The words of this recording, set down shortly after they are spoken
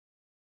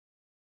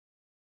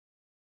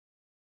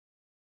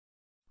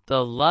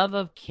The Love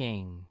of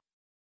King.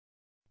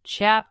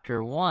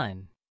 Chapter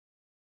 1.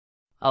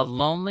 A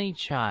Lonely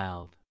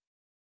Child.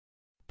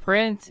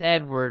 Prince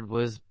Edward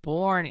was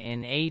born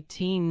in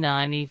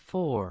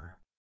 1894.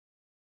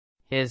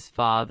 His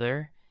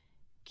father,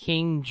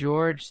 King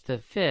George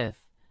V,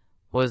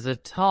 was a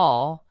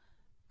tall,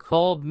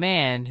 cold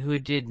man who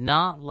did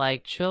not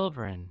like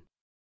children.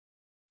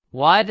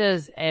 "Why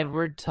does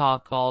Edward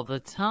talk all the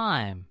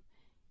time?"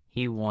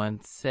 he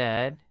once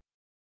said.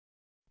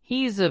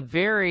 "He's a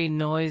very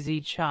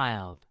noisy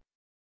child."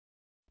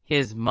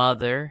 His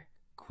mother,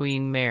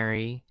 Queen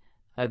Mary,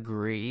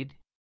 agreed.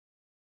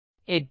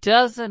 "It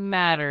doesn't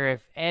matter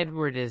if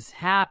Edward is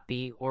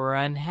happy or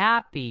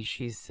unhappy,"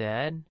 she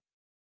said.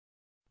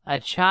 "A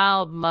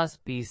child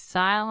must be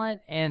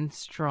silent and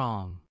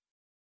strong."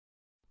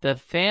 The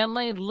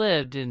family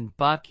lived in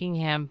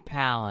Buckingham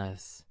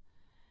Palace,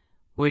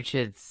 which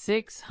had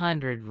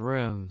 600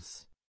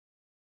 rooms.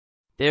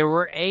 There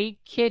were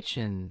 8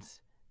 kitchens,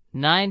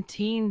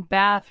 19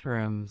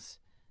 bathrooms,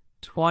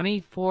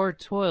 24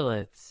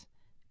 toilets,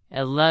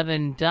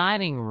 11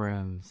 dining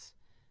rooms,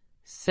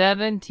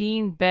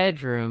 17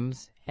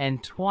 bedrooms,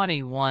 and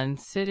 21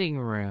 sitting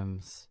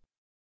rooms.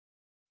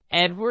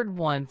 Edward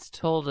once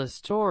told a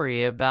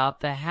story about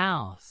the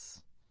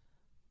house.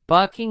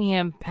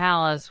 Buckingham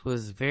Palace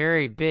was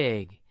very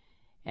big,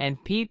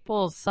 and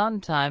people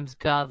sometimes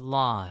got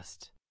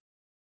lost.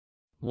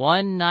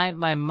 One night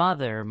my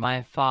mother,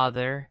 my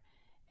father,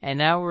 and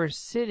I were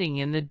sitting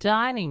in the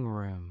dining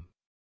room.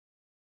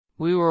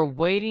 We were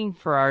waiting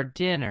for our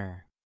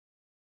dinner.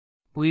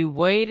 We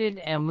waited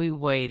and we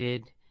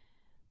waited,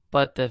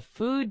 but the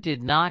food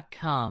did not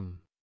come.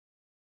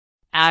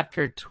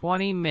 After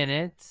 20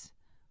 minutes,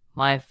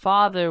 my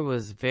father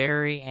was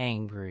very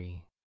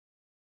angry.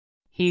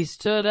 He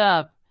stood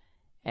up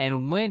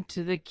and went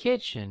to the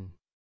kitchen.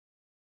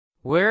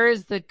 "Where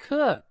is the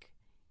cook?"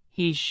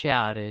 he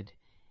shouted,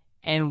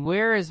 "and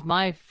where is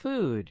my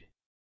food?"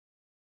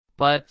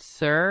 "But,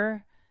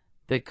 sir,"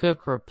 the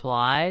cook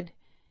replied,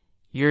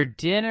 "your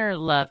dinner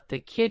left the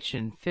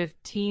kitchen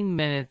 15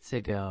 minutes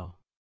ago."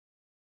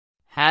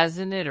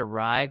 "Hasn't it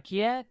arrived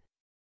yet?"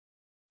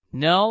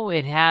 "No,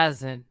 it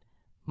hasn't,"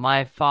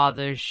 my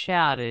father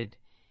shouted,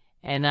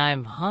 "and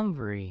I'm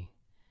hungry."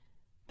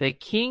 The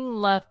king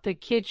left the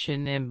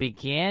kitchen and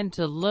began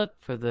to look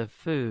for the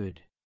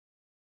food.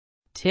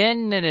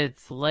 10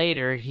 minutes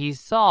later he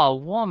saw a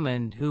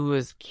woman who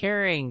was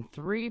carrying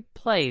 3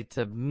 plates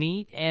of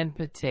meat and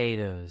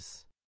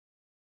potatoes.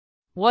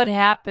 "What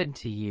happened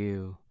to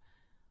you?"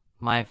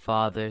 my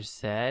father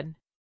said.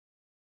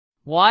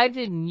 "Why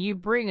didn't you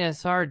bring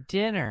us our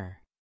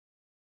dinner?"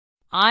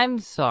 "I'm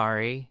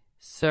sorry,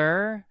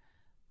 sir,"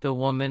 the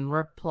woman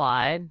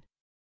replied.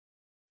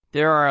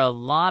 "There are a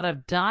lot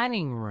of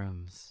dining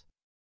rooms.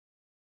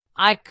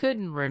 I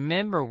couldn't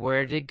remember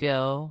where to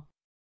go.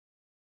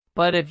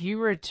 But if you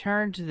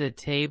return to the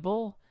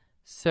table,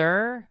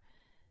 sir,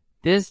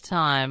 this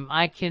time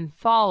I can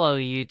follow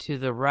you to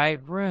the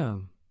right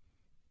room."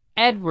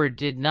 Edward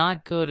did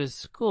not go to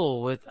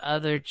school with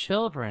other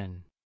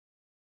children.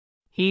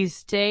 He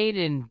stayed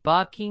in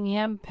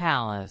Buckingham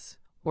Palace,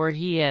 where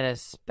he had a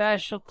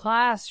special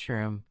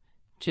classroom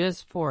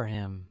just for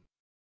him.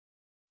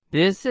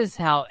 This is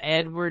how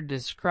Edward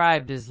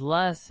described his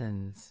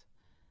lessons.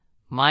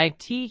 "My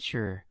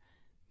teacher,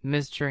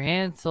 Mr.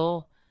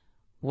 Hansel,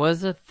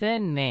 was a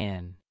thin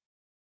man.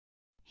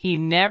 He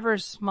never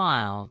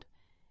smiled,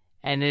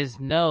 and his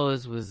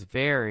nose was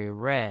very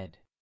red.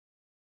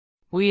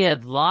 We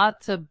had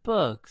lots of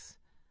books,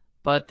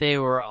 but they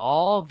were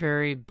all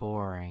very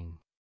boring.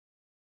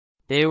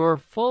 They were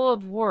full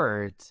of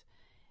words,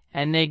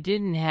 and they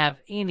didn't have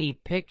any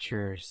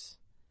pictures.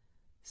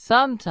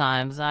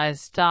 Sometimes I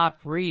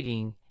stopped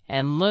reading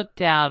and looked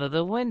out of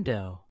the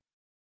window."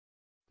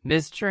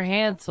 Mr.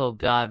 Hansel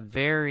got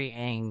very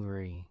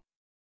angry.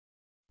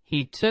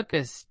 He took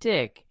a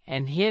stick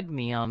and hit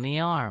me on the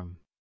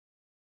arm.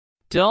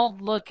 "Don't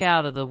look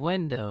out of the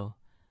window,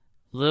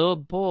 little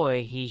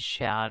boy," he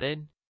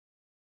shouted.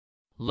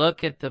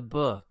 "Look at the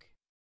book."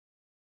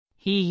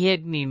 He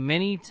hit me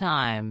many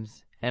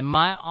times, and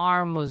my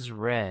arm was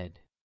red.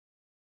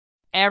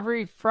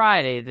 Every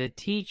Friday the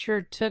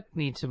teacher took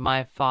me to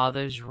my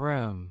father's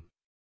room.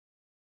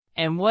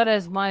 "And what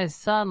has my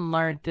son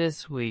learnt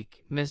this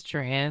week,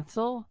 Mr.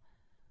 Hansel?"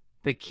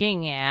 the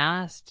king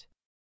asked.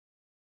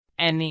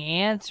 And the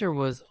answer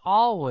was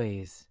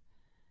always,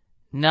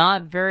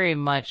 "Not very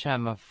much,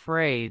 I'm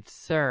afraid,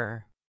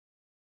 sir."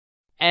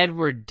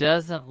 Edward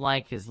doesn't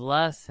like his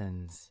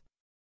lessons.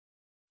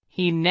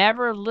 He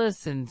never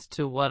listens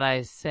to what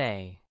I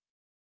say.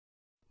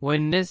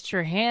 When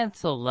Mr.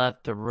 Hansel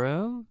left the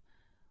room,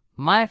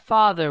 my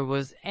father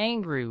was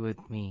angry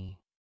with me.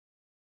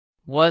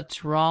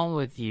 "What's wrong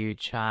with you,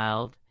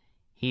 child?"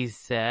 he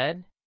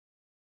said.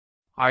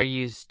 "Are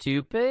you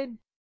stupid?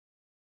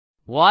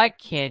 Why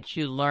can't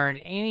you learn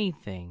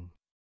anything?"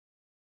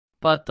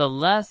 "But the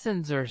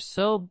lessons are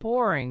so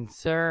boring,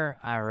 sir,"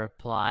 I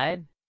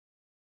replied.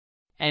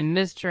 And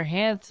Mr.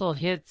 Hansel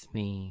hits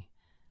me.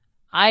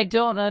 "I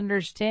don't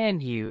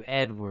understand you,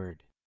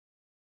 Edward."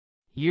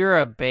 You're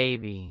a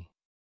baby.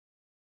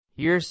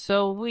 You're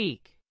so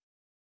weak.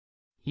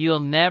 You'll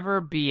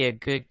never be a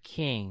good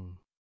king.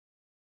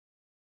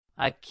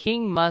 A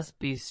king must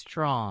be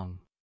strong.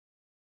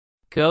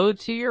 Go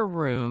to your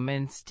room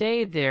and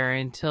stay there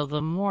until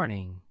the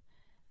morning.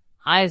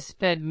 I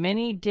spent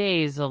many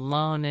days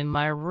alone in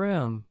my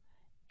room,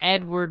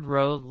 Edward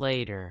wrote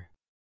later.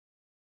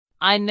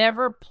 I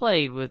never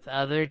played with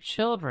other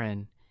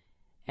children,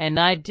 and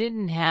I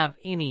didn't have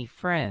any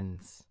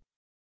friends.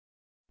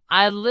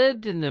 I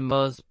lived in the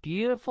most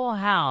beautiful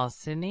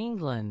house in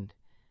England,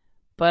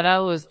 but I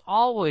was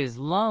always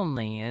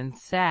lonely and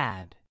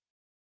sad.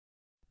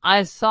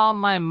 I saw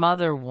my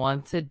mother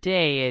once a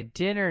day at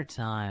dinner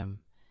time,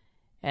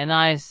 and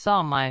I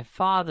saw my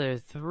father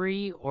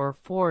 3 or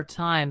 4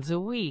 times a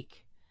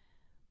week,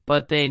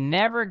 but they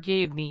never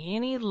gave me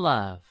any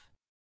love.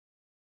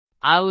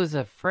 I was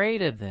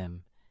afraid of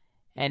them,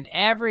 and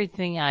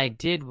everything I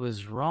did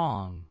was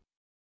wrong.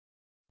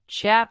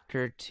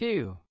 Chapter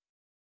 2.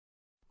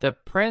 The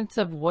Prince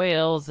of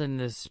Wales. In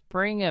the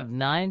spring of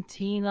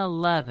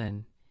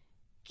 1911,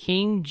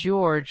 King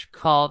George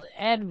called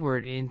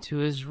Edward into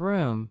his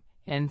room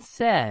and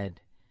said,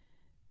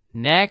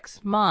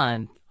 "Next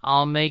month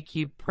I'll make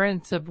you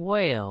Prince of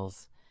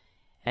Wales,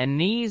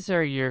 and these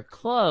are your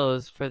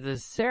clothes for the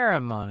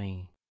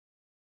ceremony."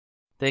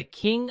 The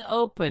king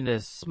opened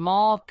a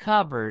small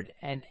cupboard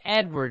and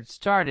Edward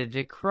started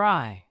to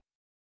cry.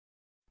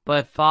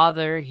 "But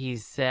father," he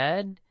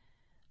said,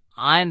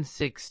 "I'm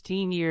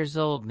 16 years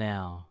old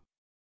now.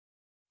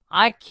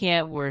 I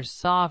can't wear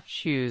soft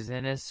shoes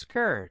and a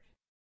skirt.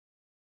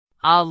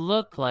 I'll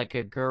look like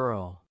a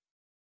girl.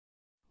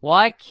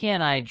 Why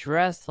can't I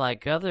dress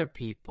like other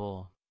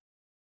people?"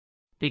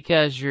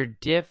 "Because you're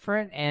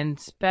different and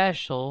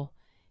special,"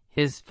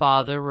 his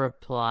father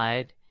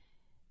replied,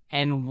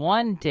 "and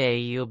one day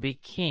you'll be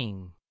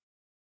king."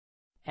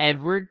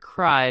 Edward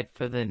cried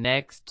for the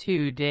next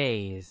 2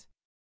 days,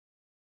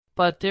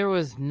 but there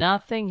was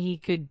nothing he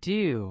could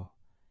do,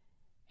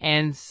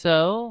 and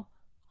so,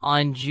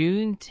 on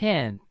June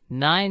 10,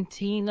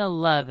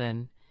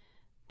 1911,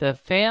 the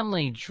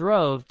family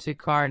drove to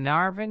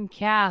Carnarvon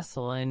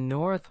Castle in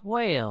North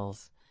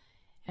Wales,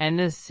 and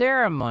the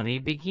ceremony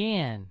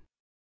began.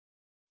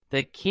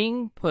 The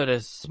king put a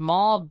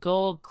small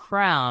gold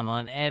crown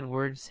on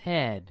Edward's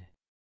head.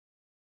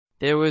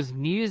 There was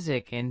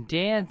music and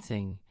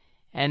dancing,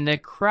 and the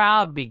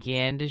crowd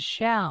began to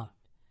shout.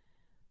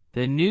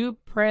 The new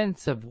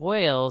Prince of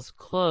Wales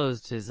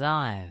closed his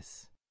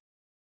eyes.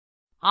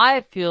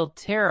 "I feel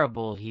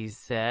terrible," he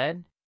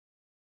said.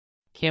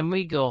 "Can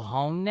we go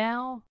home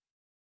now?"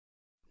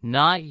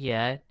 "Not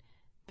yet,"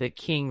 the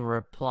king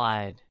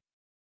replied.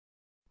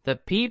 "The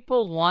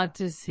people want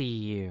to see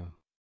you."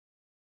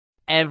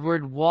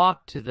 Edward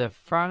walked to the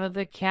front of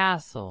the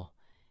castle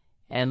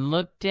and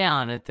looked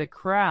down at the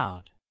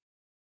crowd.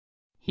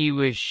 He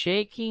was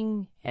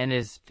shaking and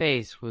his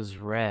face was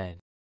red.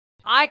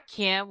 "I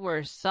can't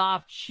wear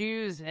soft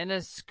shoes and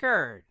a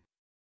skirt.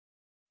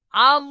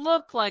 I'll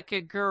look like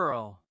a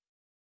girl."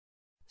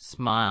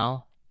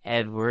 "Smile,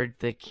 Edward,"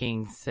 the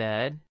king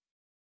said.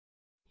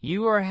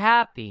 "You are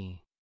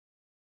happy."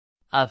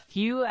 A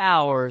few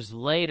hours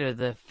later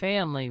the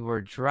family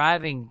were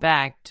driving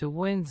back to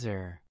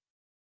Windsor.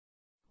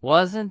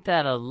 "Wasn't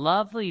that a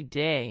lovely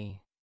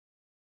day?"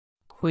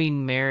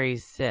 Queen Mary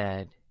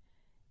said.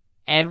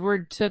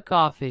 Edward took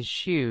off his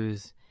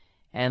shoes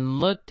and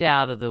looked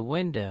out of the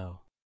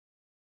window.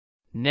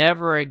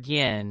 "Never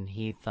again,"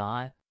 he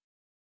thought.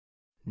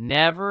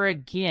 "Never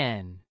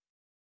again."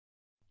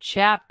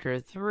 Chapter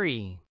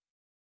 3.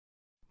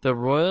 The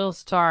Royal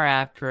Star.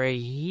 After a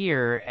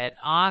year at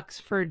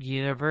Oxford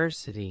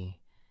University,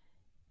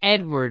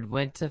 Edward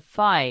went to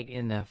fight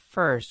in the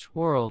First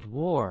World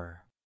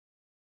War.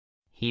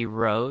 He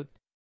wrote,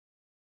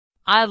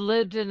 "I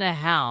lived in a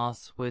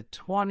house with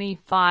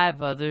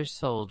 25 other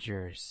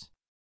soldiers.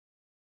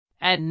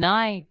 At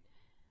night,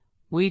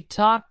 we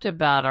talked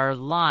about our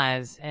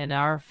lives and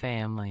our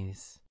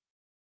families.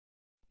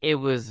 It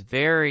was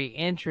very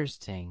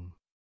interesting.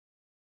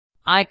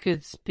 I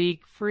could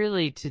speak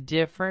freely to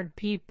different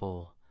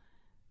people,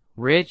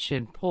 rich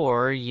and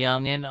poor,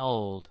 young and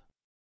old.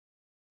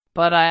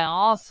 But I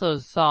also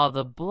saw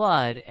the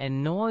blood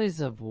and noise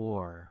of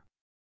war.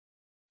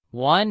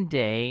 One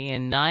day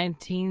in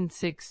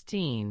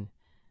 1916,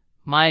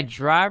 my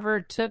driver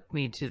took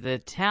me to the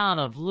town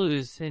of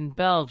Loos in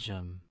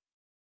Belgium.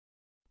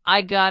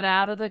 I got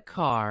out of the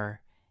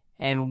car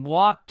and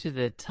walked to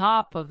the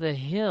top of the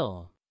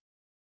hill.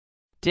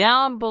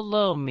 Down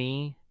below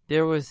me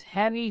there was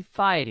heavy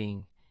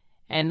fighting,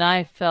 and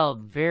I felt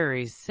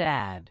very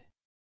sad.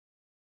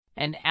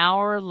 An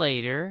hour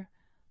later,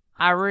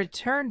 I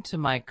returned to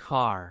my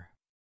car.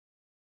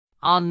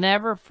 I'll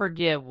never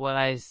forget what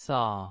I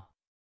saw.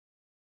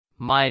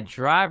 My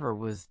driver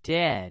was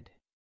dead.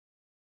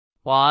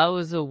 While I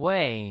was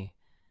away,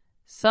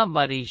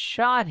 somebody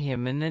shot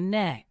him in the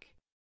neck."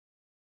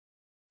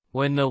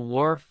 When the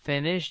war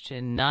finished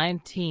in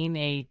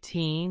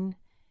 1918,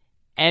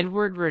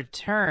 Edward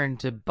returned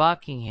to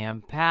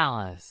Buckingham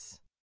Palace.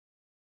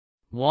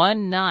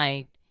 One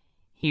night,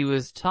 he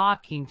was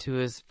talking to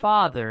his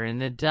father in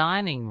the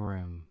dining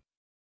room.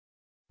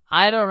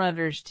 "I don't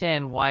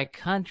understand why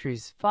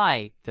countries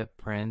fight," the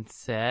prince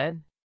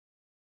said.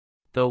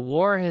 "The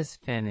war has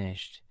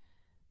finished,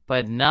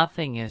 but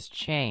nothing has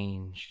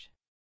changed.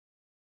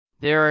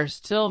 There are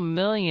still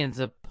millions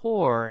of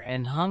poor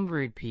and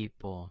hungry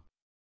people.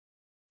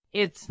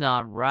 It's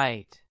not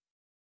right.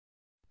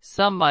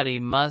 Somebody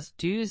must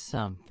do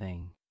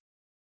something."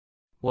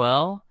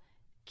 "Well,"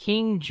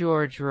 King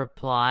George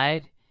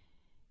replied,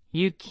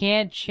 "you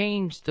can't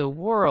change the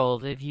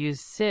world if you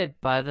sit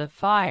by the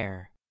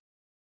fire.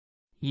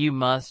 You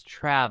must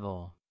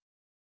travel,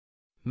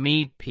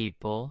 meet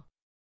people,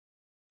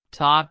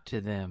 talk to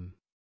them,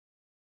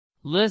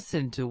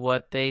 listen to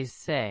what they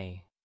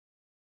say.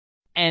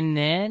 And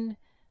then,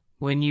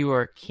 when you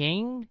are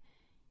king,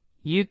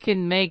 you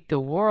can make the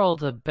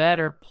world a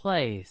better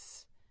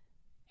place."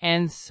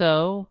 And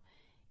so,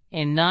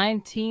 in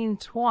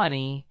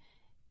 1920,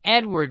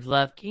 Edward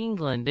left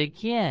England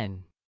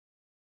again.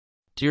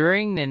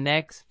 During the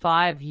next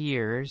 5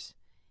 years,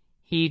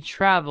 he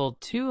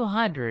traveled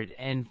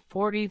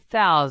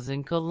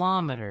 240,000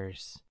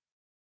 kilometers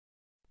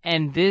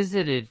and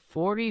visited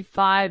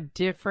 45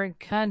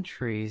 different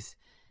countries.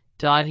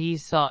 He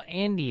saw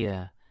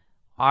India,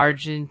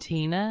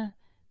 Argentina,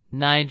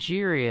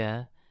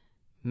 Nigeria,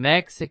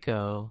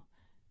 Mexico,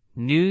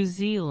 New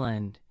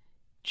Zealand,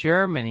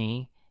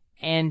 Germany,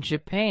 and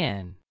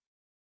Japan.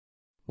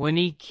 When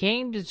he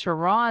came to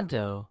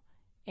Toronto,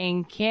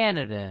 in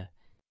Canada,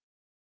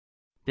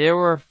 there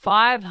were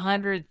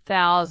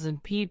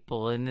 500,000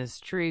 people in the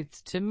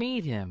streets to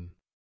meet him.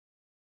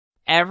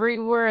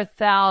 Everywhere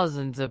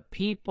thousands of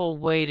people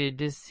waited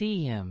to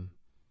see him.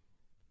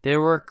 There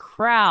were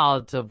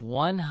crowds of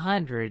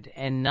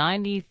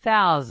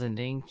 190,000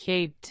 in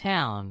Cape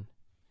Town,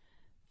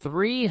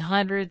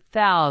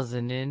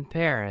 300,000 in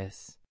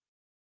Paris,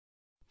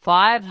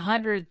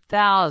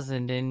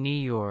 500,000 in New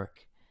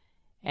York,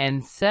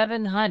 and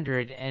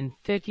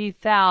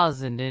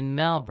 750,000 in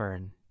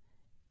Melbourne.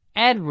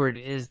 "Edward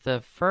is the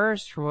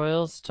first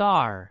royal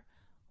star,"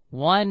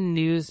 one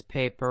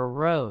newspaper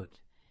wrote,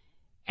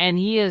 "and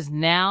he is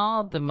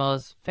now the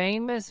most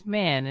famous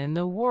man in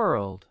the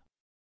world."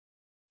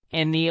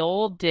 In the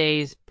old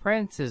days,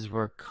 princes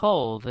were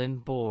cold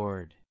and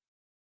bored.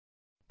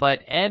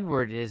 But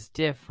Edward is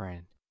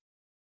different.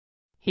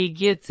 He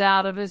gets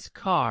out of his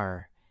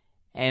car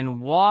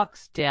and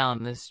walks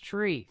down the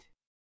street.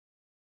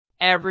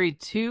 Every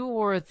 2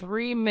 or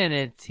 3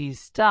 minutes he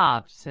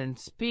stops and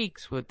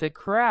speaks with the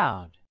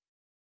crowd.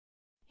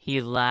 He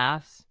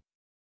laughs.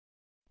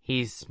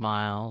 He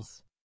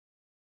smiles.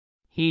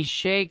 He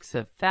shakes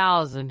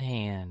 1,000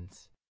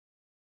 hands.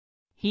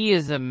 He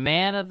is a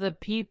man of the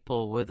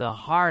people with a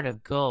heart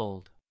of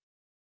gold.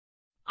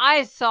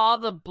 I saw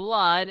the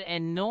blood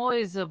and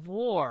noise of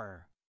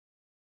war.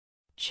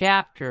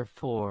 Chapter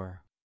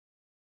 4.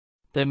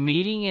 The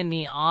meeting in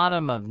the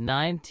autumn of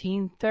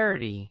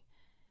 1930.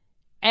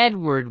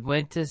 Edward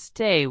went to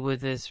stay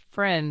with his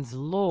friends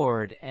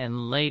Lord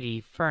and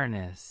Lady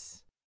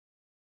Furness.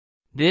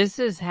 This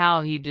is how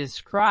he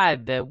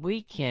described that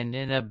weekend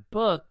in a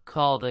book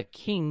called A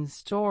King's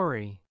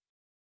Story.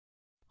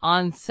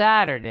 On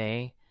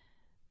Saturday,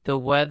 the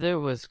weather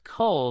was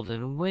cold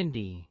and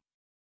windy.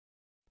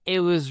 It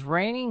was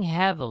raining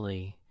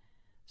heavily,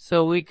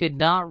 so we could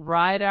not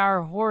ride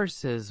our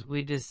horses.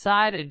 We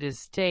decided to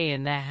stay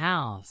in the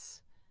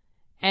house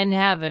and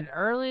have an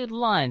early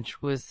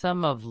lunch with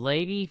some of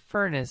Lady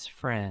Furness'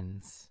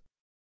 friends.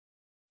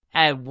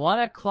 At 1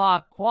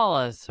 o'clock,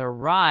 Wallis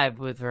arrived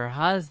with her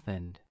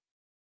husband.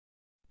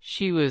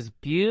 She was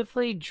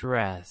beautifully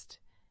dressed,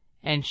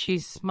 and she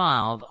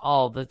smiled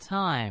all the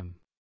time.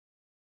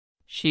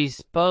 She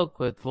spoke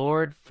with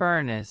Lord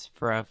Furness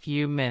for a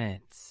few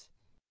minutes,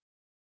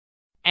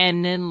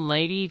 and then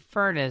Lady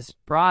Furness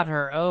brought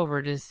her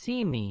over to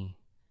see me.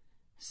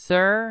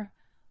 "Sir,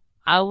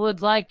 I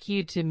would like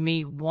you to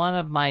meet one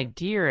of my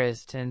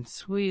dearest and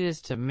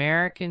sweetest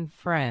American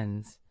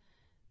friends,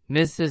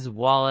 Mrs.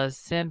 Wallis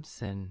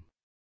Simpson."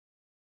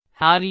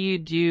 "How do you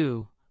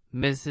do,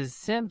 Mrs.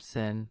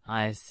 Simpson?"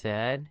 I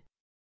said.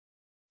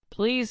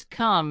 "Please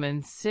come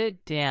and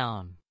sit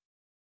down."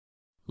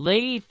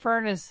 Lady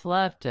Furness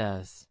left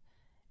us,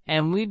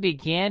 and we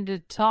began to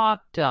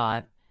talk.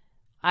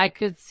 I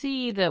could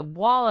see that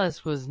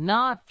Wallis was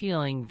not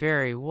feeling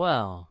very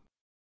well.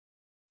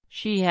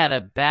 She had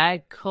a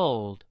bad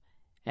cold,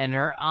 and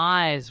her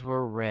eyes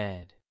were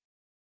red.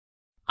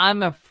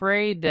 "I'm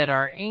afraid that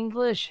our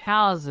English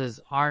houses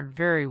aren't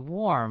very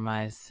warm,"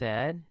 I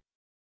said.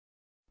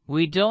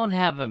 "We don't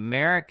have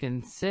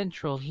American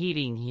central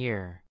heating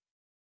here."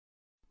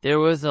 There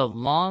was a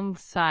long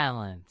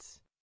silence.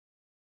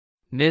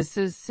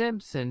 Mrs.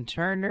 Simpson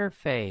turned her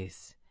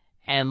face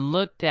and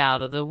looked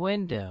out of the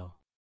window.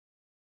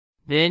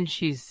 Then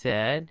she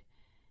said,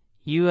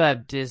 "You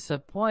have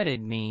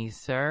disappointed me,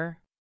 sir."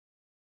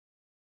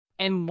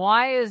 "And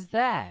why is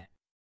that?"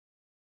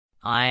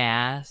 I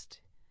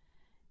asked.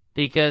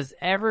 "Because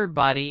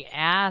everybody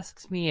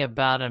asks me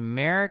about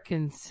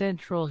American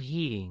central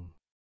heating.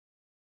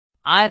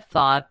 I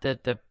thought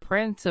that the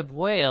Prince of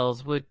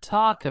Wales would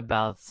talk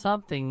about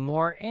something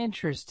more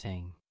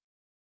interesting.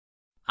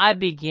 I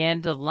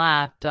began to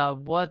laugh.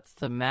 What's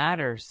the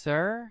matter,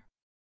 sir?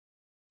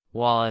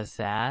 Wallace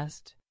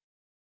asked.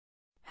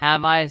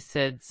 Have I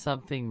said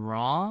something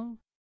wrong?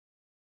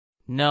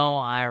 No,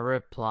 I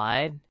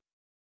replied.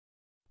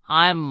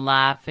 I'm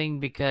laughing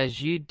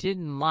because you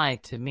didn't lie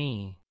to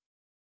me.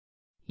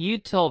 You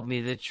told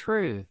me the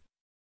truth.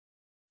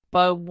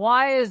 But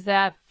why is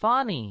that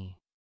funny?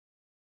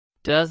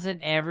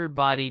 Doesn't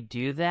everybody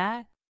do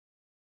that?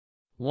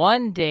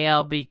 One day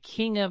I'll be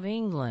King of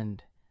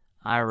England,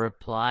 I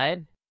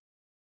replied,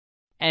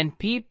 and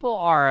people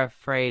are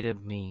afraid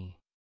of me.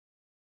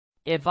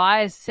 If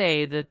I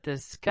say that the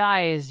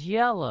sky is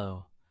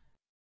yellow,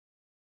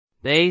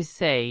 they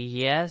say,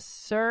 yes,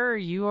 sir,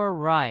 you are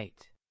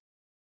right.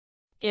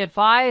 If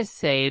I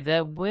say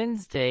that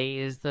Wednesday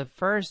is the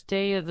first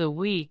day of the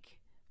week,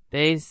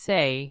 they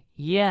say,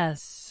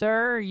 yes,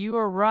 sir, you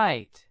are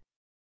right.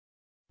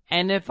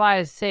 And if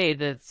I say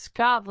that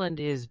Scotland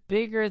is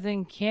bigger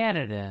than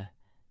Canada,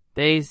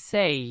 they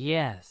say,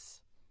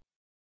 yes,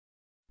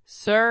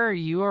 sir,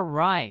 you are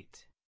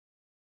right.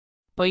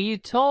 But you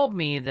told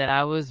me that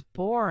I was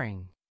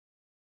boring.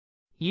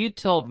 You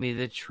told me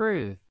the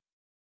truth.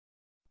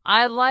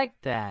 I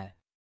liked that.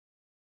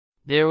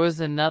 There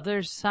was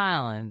another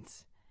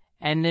silence,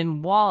 and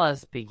then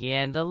Wallace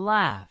began to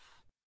laugh.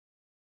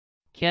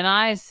 Can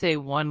I say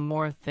one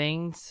more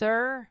thing,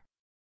 sir?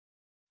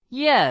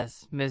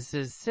 Yes,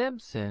 Mrs.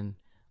 Simpson.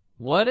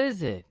 What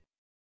is it?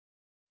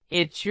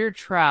 It's your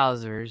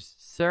trousers,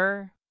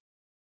 sir.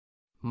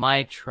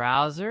 My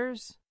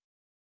trousers?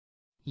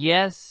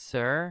 Yes,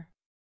 sir.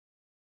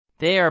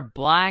 They are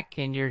black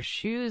and your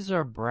shoes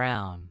are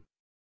brown.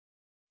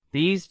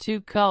 These two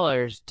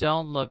colors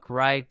don't look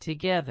right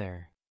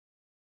together.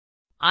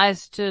 I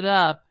stood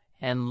up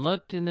and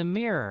looked in the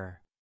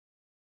mirror.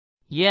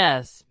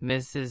 Yes,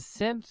 Mrs.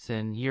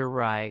 Simpson, you're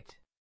right.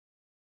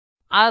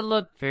 I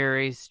look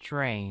very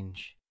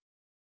strange.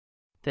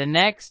 The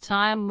next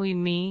time we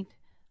meet,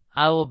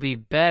 I will be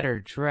better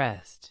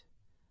dressed.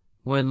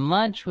 When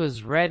lunch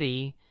was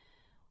ready,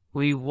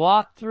 we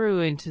walked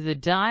through into the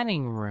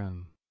dining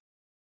room.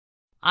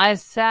 I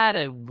sat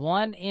at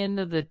one end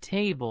of the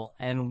table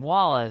and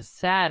Wallace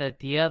sat at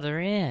the other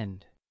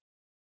end.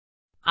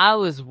 I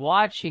was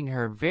watching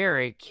her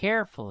very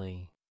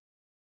carefully.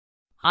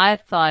 I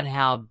thought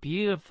how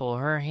beautiful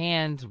her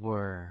hands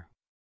were.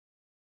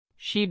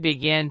 She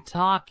began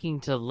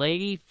talking to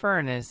Lady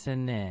Furnace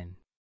and then,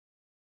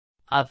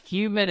 a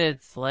few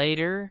minutes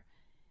later,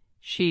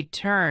 she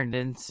turned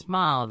and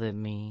smiled at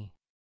me.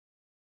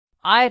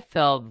 I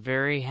felt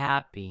very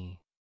happy.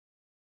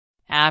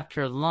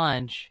 After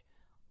lunch,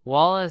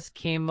 Wallace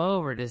came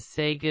over to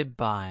say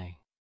goodbye.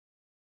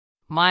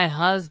 My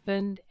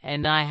husband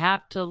and I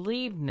have to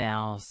leave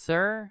now,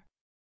 sir.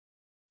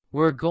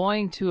 We're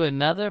going to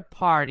another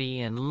party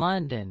in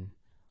London.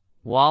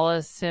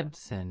 Wallace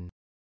Simpson.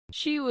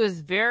 She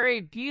was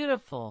very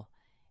beautiful,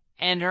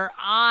 and her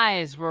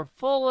eyes were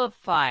full of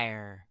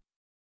fire.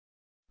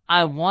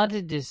 I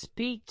wanted to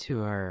speak to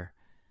her,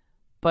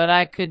 but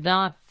I could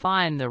not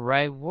find the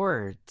right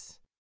words.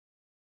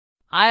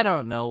 I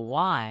don't know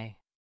why.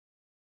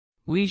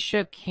 We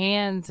shook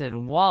hands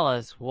and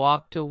Wallace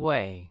walked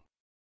away.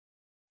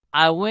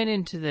 I went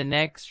into the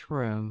next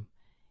room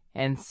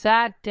and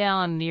sat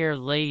down near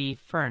Lady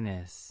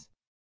Furnace.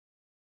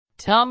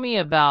 Tell me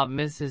about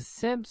Mrs.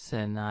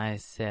 Simpson, I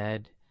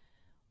said.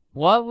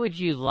 What would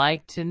you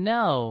like to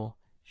know?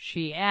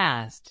 She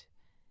asked.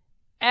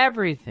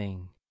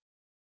 Everything,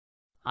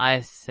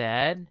 I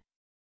said.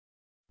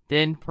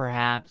 Then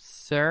perhaps,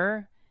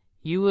 sir,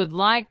 you would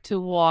like to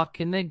walk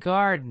in the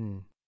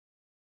garden.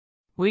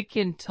 We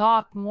can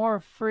talk more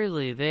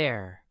freely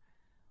there.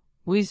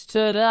 We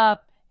stood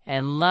up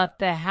and left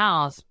the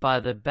house by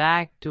the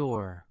back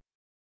door.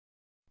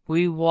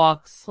 We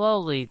walked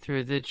slowly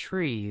through the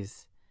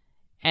trees,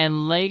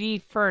 and Lady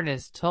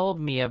Furnace told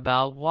me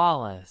about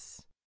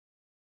Wallace.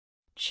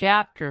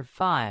 Chapter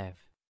 5.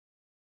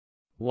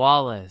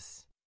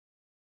 Wallace.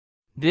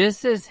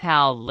 This is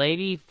how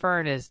Lady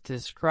Furnace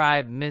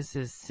described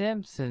Mrs.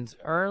 Simpson's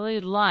early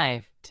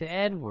life to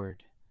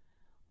Edward.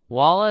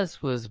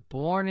 Wallace was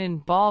born in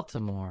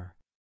Baltimore.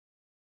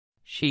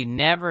 She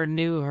never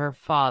knew her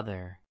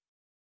father.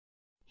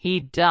 He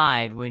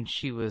died when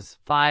she was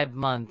 5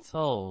 months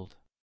old.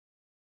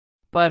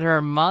 But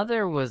her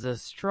mother was a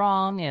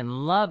strong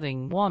and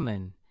loving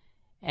woman,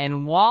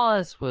 and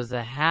Wallace was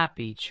a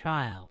happy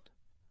child.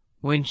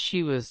 When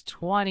she was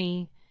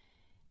 20,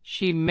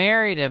 she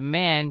married a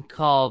man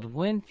called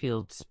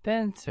Winfield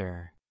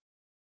Spencer.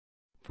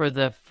 For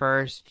the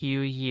first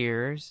few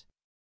years,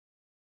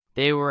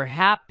 they were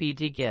happy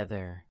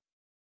together.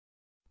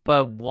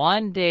 But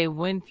one day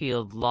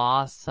Winfield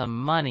lost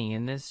some money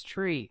in the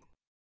street.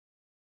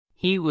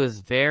 He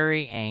was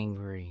very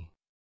angry.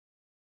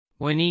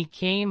 When he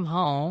came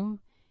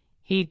home,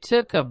 he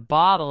took a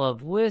bottle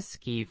of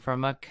whiskey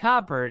from a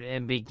cupboard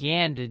and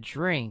began to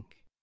drink.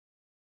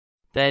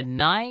 That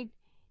night,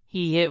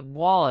 he hit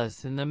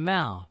Wallace in the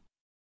mouth.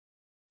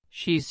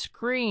 She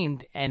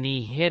screamed and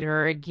he hit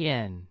her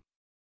again.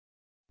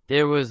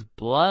 There was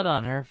blood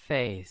on her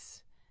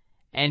face,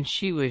 and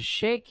she was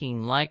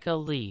shaking like a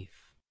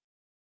leaf.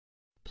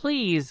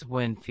 "Please,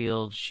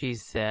 Winfield," she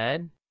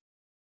said.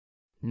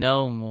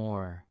 No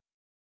more.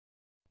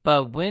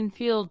 But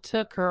Winfield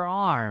took her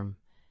arm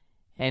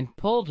and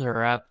pulled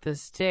her up the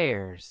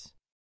stairs.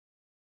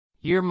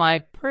 "You're my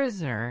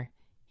prisoner,"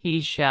 he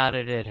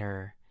shouted at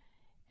her,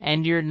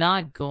 "and you're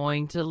not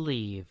going to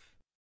leave."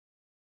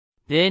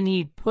 Then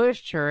he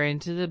pushed her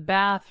into the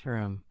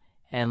bathroom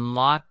and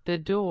locked the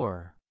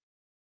door.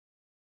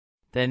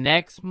 The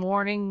next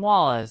morning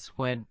Wallace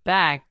went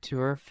back to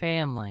her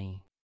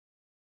family.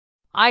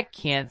 "I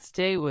can't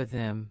stay with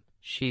him,"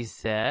 she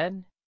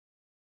said.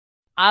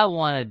 "I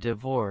want a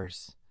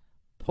divorce."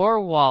 "Poor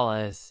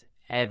Wallace,"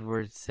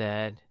 Edward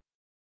said.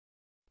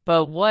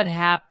 "But what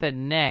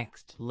happened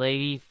next,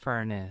 Lady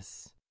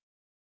Furness?"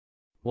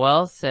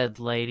 "Well," said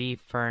Lady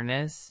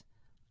Furness,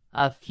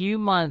 "a few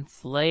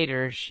months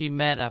later she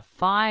met a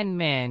fine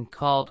man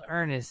called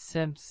Ernest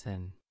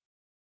Simpson.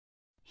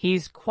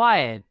 He's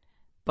quiet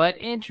but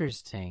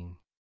interesting.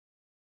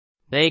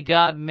 They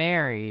got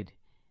married,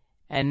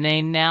 and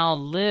they now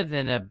live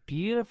in a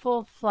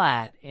beautiful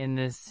flat in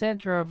the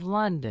center of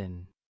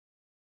London."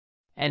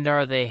 "And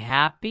are they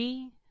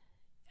happy?"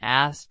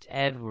 asked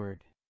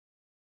Edward.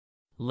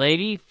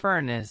 Lady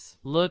Furness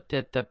looked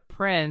at the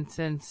prince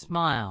and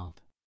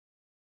smiled.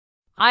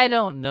 "I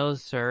don't know,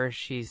 sir,"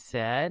 she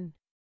said.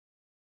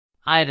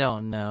 "I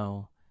don't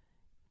know."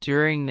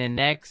 During the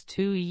next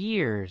 2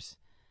 years,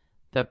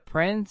 the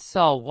prince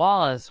saw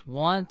Wallace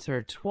once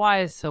or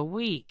twice a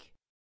week.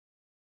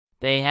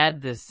 They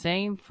had the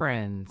same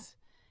friends,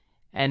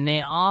 and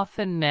they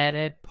often met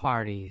at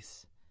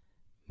parties.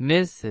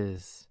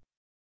 Mrs.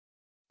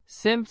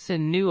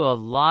 Simpson knew a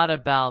lot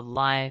about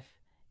life,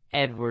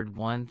 Edward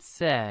once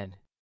said.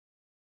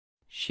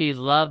 She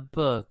loved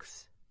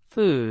books,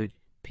 food,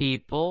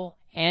 people,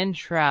 and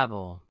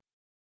travel.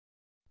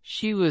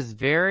 She was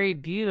very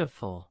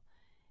beautiful,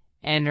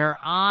 and her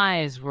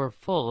eyes were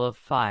full of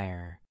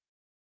fire.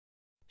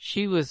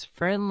 She was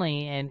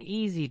friendly and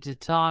easy to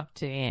talk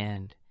to,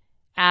 and,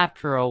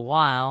 after a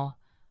while,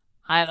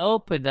 I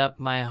opened up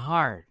my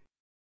heart.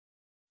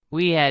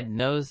 We had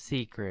no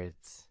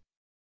secrets.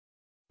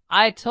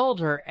 I told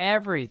her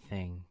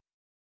everything.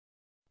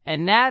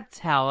 And that's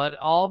how it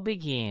all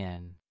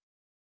began.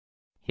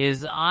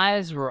 His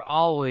eyes were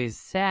always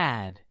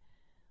sad,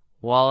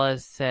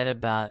 Wallace said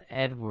about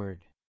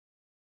Edward.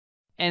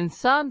 And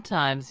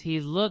sometimes he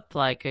looked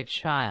like a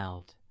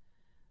child.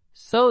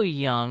 So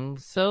young,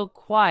 so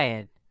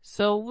quiet,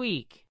 so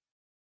weak.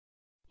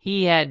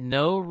 He had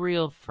no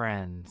real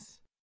friends.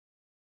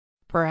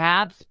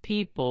 Perhaps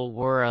people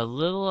were a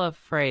little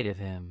afraid of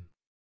him.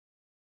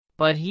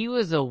 But he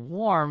was a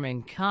warm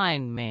and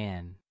kind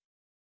man.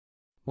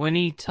 When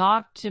he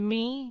talked to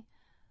me,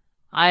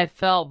 I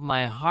felt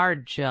my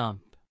heart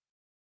jump.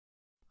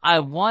 I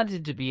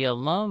wanted to be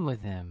alone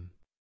with him.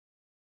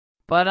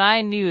 But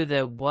I knew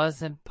that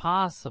wasn't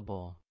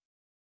possible.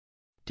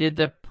 Did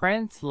the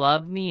prince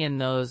love me in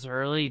those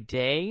early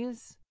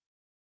days?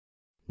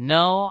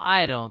 No,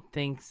 I don't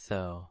think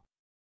so.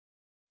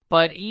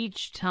 But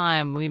each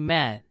time we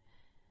met,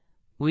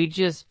 we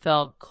just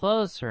felt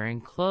closer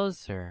and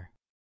closer.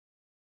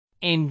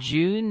 In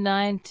June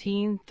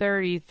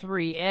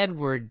 1933,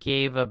 Edward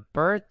gave a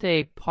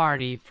birthday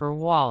party for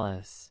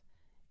Wallace,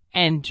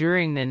 and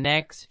during the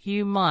next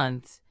few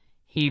months,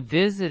 he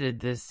visited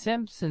the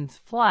Simpsons'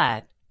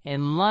 flat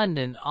in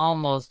London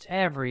almost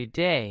every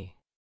day.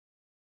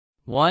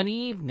 One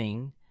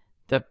evening,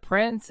 the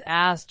prince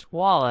asked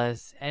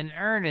Wallace and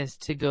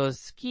Ernest to go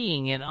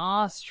skiing in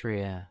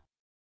Austria.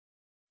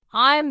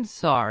 "I'm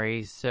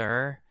sorry,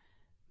 sir,"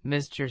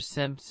 Mr.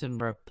 Simpson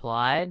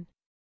replied.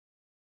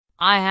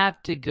 "I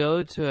have to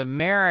go to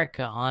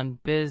America on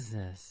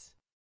business.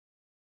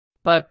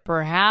 But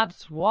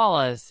perhaps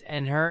Wallace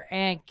and her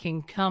aunt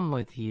can come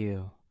with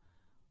you."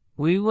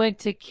 "We went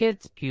to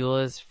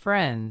Kitzbühel as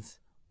friends,"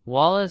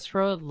 Wallace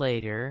wrote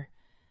later,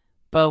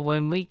 "but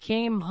when we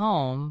came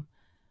home,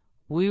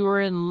 we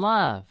were in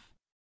love.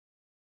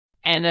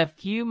 And a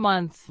few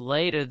months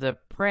later the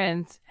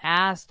prince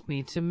asked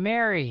me to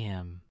marry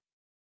him.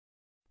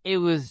 It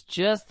was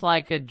just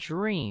like a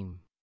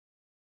dream."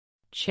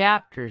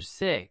 Chapter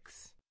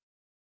 6.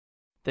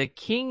 The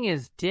King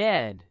is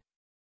Dead.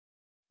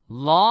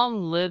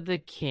 Long live the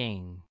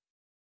King.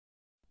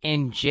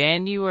 In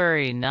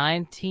January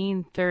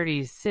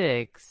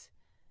 1936,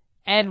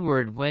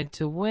 Edward went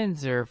to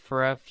Windsor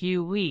for a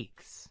few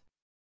weeks.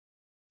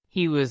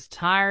 He was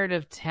tired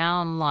of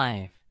town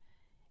life,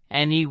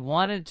 and he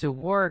wanted to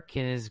work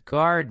in his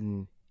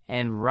garden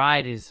and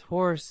ride his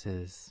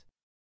horses.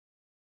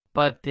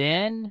 But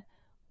then,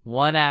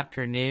 one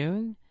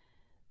afternoon,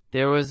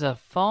 there was a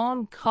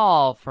phone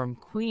call from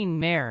Queen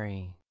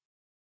Mary.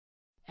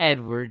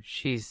 "Edward,"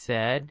 she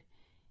said,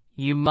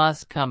 "you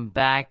must come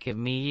back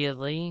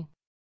immediately.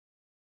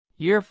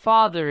 Your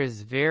father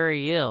is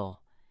very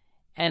ill,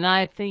 and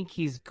I think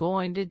he's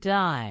going to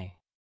die."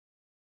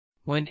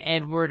 When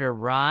Edward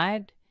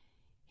arrived,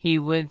 he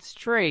went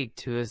straight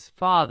to his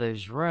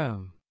father's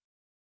room.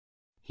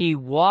 He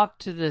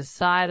walked to the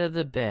side of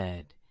the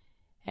bed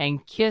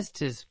and kissed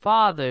his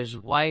father's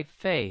white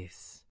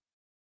face.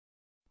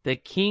 The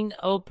king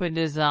opened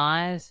his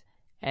eyes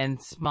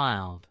and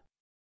smiled.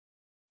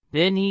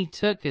 Then he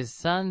took his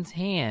son's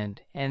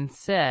hand and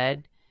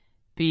said,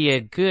 "Be a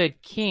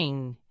good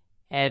king,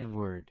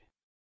 Edward.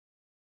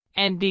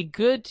 And be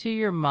good to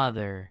your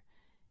mother."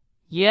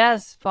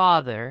 "Yes,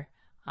 father,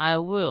 I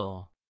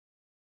will."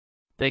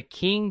 The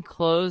king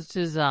closed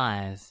his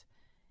eyes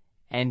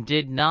and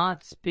did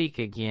not speak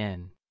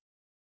again.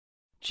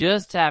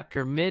 Just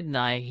after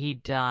midnight he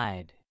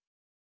died.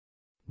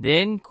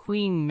 Then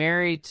Queen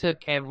Mary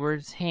took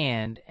Edward's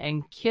hand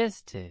and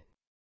kissed it.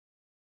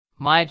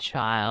 "My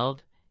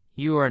child,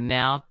 you are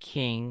now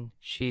king,"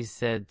 she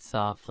said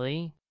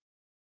softly.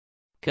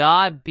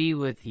 "God be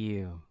with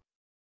you."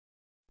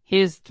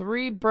 His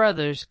 3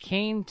 brothers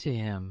came to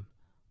him,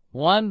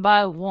 one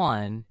by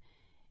one,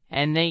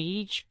 and they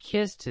each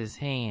kissed his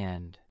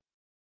hand.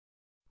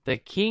 "The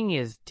king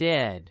is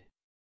dead.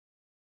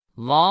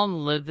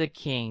 Long live the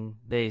king,"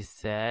 they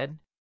said.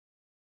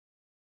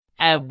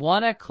 At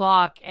 1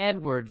 o'clock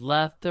Edward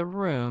left the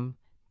room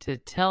to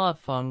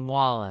telephone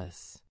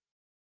Wallace.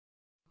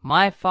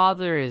 "My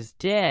father is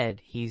dead,"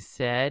 he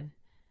said.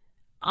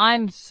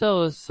 "I'm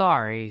so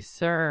sorry,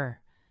 sir.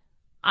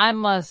 I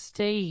must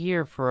stay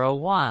here for a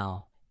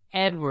while,"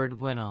 Edward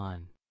went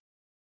on.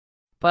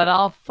 "But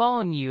I'll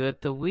phone you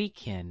at the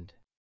weekend.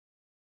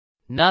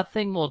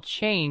 Nothing will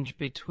change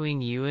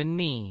between you and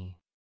me.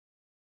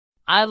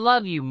 I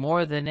love you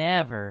more than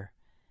ever,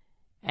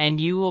 and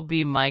you will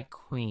be my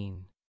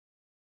queen."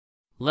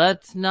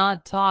 "Let's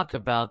not talk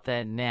about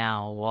that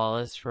now,"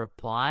 Wallace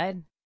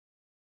replied.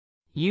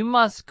 "You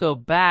must go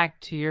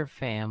back to your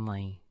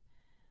family."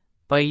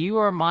 "But you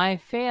are my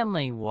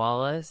family,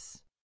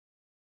 Wallace.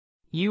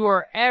 You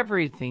are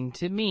everything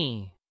to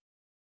me.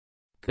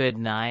 Good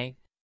night.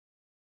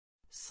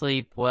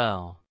 Sleep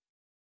well."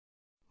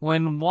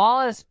 When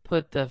Wallace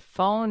put the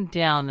phone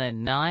down at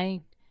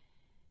night,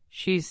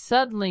 she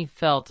suddenly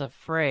felt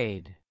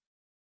afraid.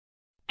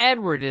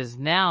 "Edward is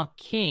now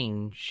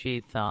king," she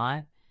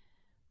thought,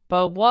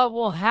 "but what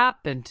will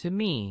happen to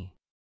me?"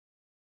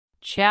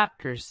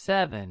 Chapter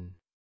 7.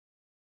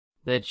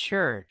 The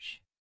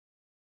Church.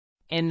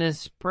 In the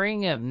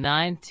spring of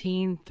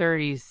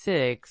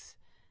 1936,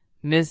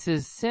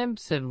 Mrs.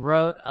 Simpson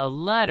wrote a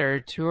letter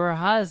to her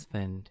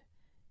husband.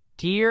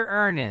 "Dear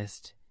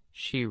Ernest,"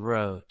 she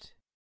wrote,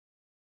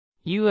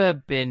 "you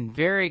have been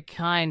very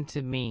kind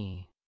to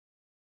me.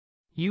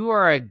 You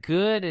are a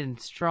good and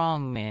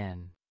strong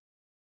man.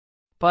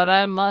 But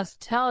I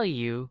must tell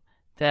you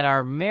that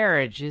our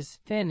marriage is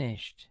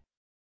finished.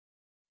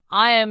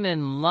 I am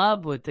in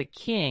love with the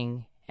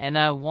king and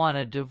I want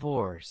a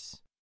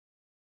divorce.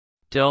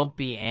 Don't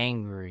be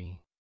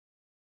angry.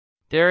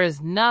 There is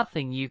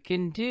nothing you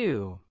can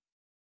do.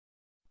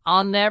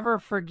 I'll never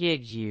forget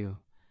you,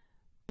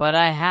 but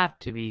I have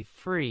to be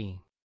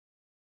free."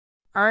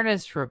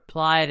 Ernest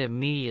replied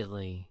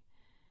immediately,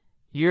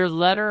 "Your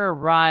letter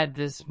arrived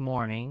this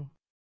morning.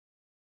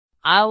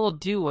 I will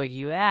do what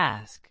you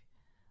ask,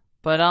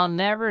 but I'll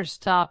never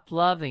stop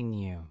loving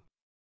you.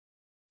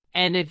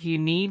 And if you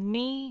need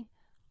me,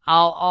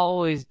 I'll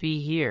always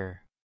be here."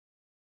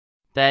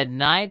 That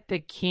night the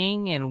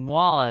king and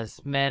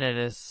Wallace met at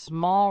a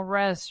small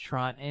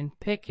restaurant in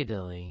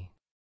Piccadilly.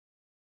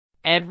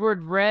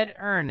 Edward read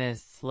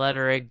Ernest's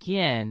letter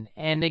again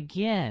and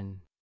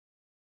again.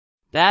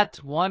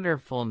 "That's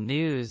wonderful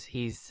news,"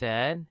 he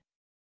said.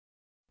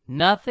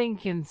 "Nothing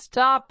can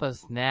stop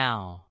us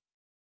now."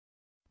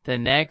 The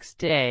next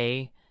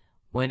day,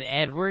 when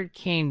Edward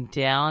came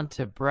down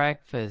to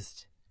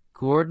breakfast,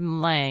 Gordon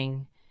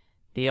Lang,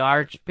 the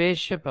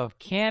Archbishop of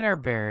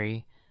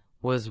Canterbury,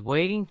 was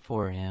waiting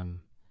for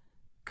him.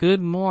 "Good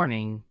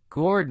morning,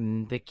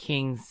 Gordon," the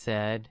king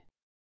said.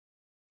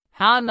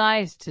 "How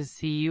nice to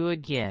see you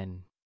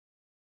again.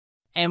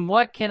 And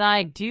what can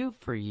I do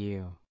for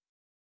you?"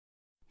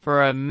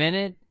 For a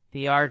minute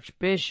the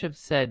Archbishop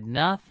said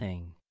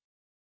nothing.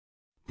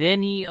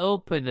 Then he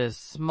opened a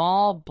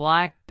small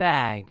black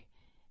bag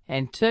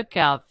and took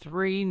out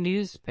 3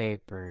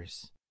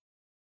 newspapers.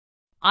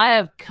 "I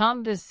have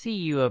come to see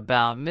you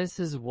about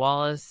Mrs.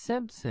 Wallace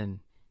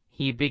Simpson,"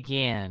 he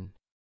began.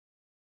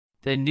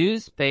 "The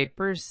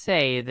newspapers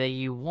say that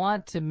you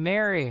want to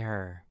marry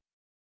her.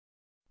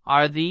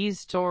 Are these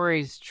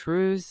stories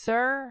true,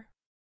 sir?"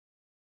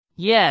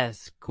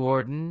 "Yes,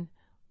 Gordon.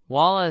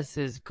 Wallace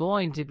is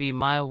going to be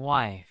my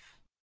wife."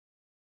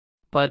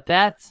 "But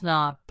that's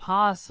not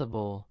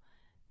possible,"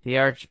 the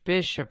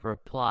Archbishop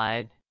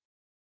replied.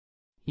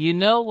 "You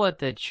know what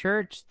the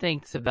Church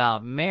thinks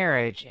about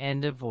marriage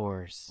and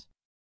divorce.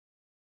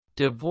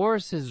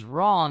 Divorce is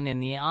wrong in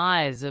the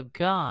eyes of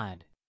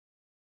God."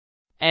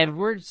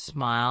 Edward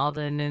smiled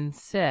and then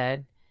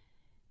said,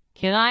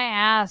 "Can I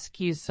ask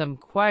you some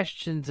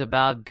questions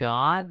about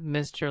God,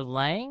 Mr.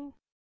 Lang?"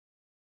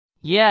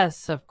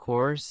 "Yes, of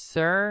course,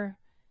 sir.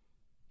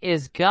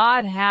 Is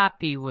God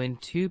happy when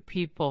 2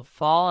 people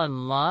fall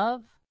in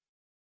love?"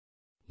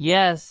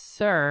 Yes,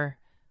 sir,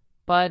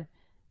 but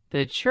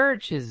the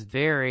church is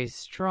very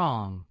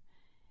strong,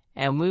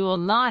 and we will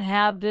not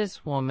have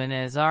this woman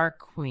as our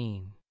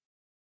queen.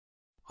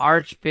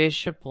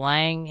 Archbishop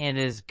Lang, and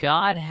is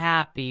God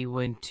happy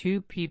when two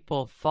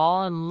people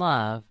fall in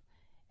love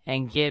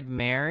and get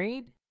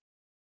married?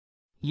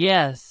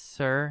 Yes,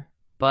 sir,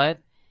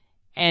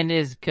 and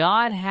is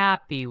God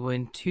happy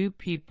when two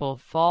people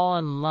fall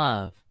in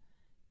love,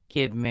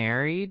 get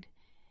married,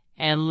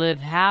 and live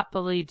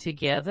happily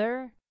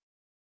together?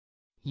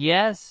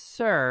 Yes,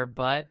 sir,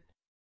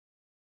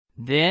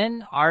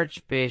 then,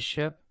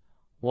 Archbishop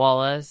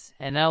Wallace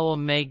and I will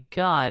make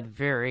God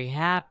very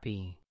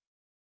happy.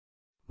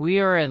 We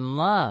are in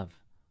love,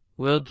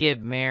 we'll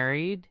get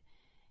married,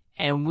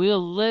 and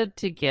we'll live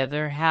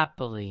together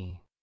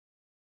happily.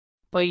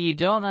 But you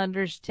don't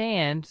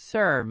understand,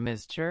 sir,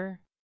 Mr.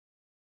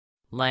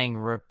 Lang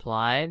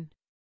replied.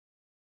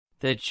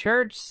 The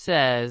church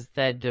says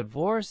that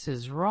divorce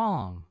is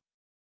wrong.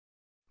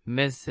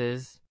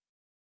 Mrs.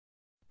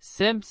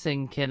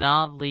 Simpson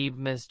cannot leave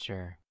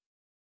Mr.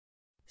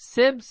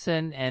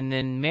 Simpson and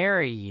then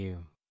marry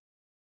you.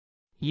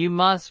 You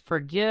must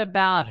forget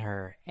about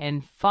her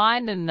and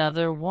find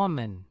another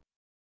woman.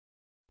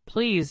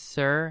 Please,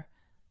 sir,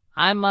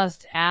 I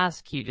must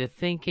ask you to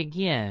think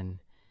again.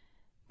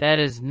 That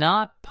is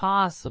not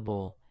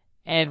possible,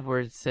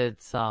 Edward said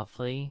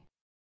softly.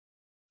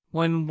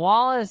 When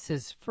Wallace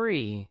is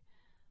free,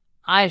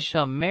 I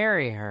shall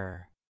marry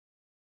her.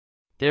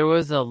 There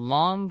was a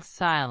long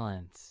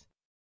silence.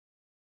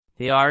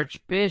 The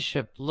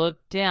Archbishop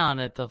looked down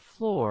at the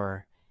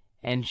floor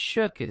and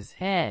shook his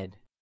head.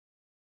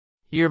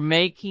 You're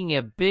making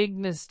a big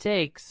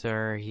mistake,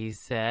 sir, he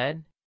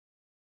said.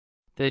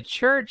 The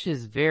church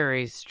is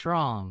very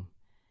strong,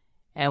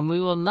 and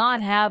we will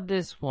not have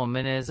this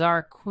woman as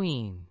our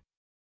queen.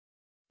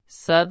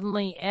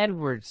 Suddenly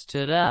Edward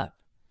stood up,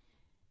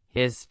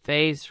 his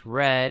face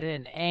red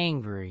and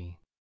angry.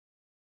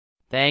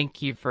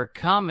 Thank you for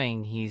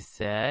coming, he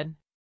said,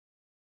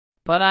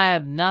 but I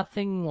have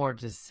nothing more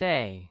to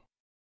say,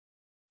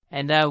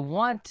 and I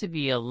want to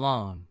be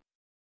alone.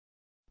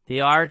 The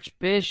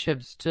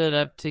Archbishop stood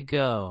up to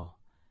go,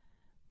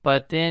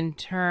 but then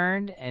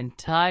turned and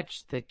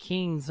touched the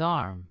king's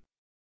arm.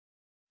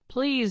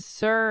 Please,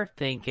 sir,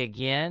 think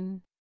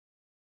again.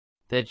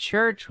 The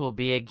church will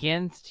be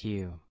against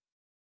you.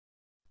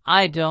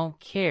 I don't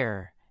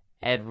care,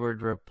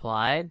 Edward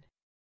replied.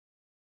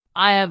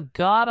 I have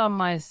God on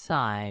my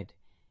side,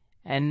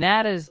 and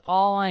that is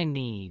all I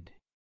need.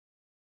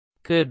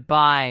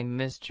 Goodbye,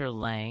 Mr.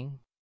 Lang.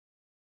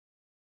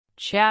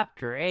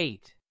 Chapter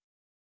 8.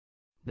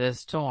 The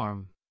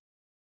Storm.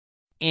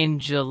 In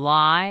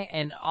July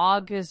and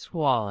August,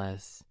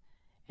 Wallace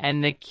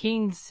and the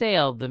king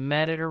sailed the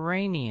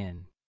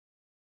Mediterranean.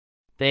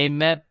 They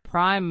met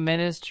Prime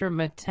Minister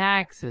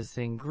Metaxas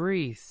in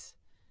Greece,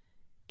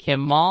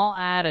 Kemal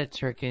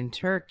Ataturk in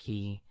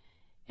Turkey,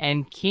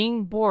 and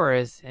King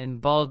Boris in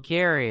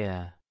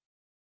Bulgaria.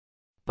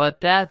 But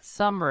that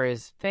summer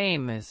is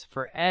famous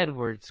for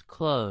Edward's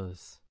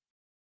clothes.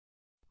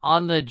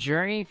 On the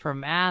journey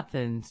from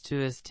Athens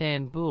to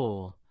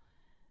Istanbul,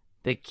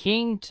 the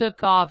king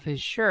took off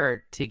his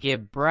shirt to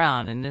get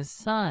brown in the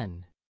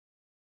sun.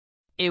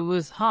 It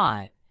was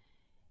hot,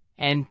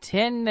 and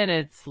 10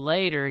 minutes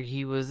later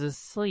he was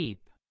asleep.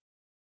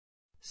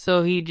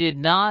 So he did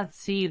not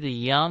see the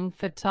young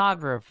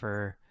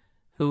photographer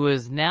who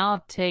was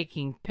now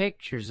taking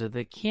pictures of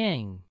the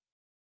king.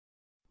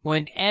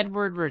 When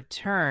Edward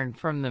returned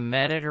from the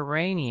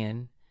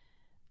Mediterranean,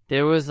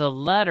 there was a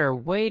letter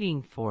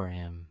waiting for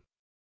him.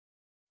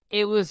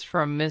 It was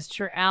from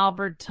Mr.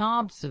 Albert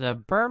Thompson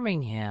of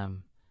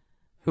Birmingham,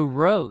 who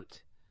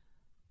wrote,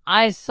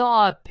 I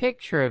saw a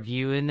picture of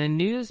you in the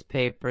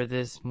newspaper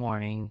this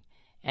morning,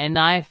 and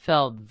I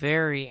felt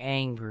very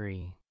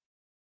angry.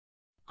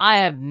 I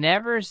have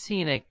never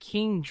seen a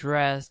king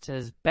dressed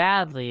as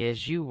badly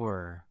as you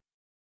were.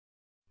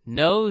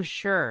 No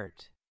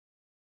shirt,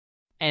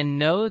 and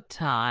no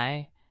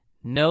tie,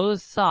 no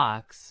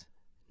socks,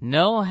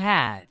 no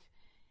hat,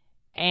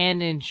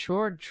 and in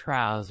short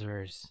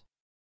trousers.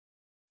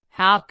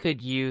 How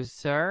could you,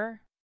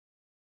 sir?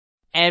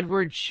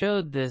 Edward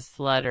showed this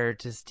letter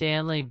to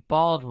Stanley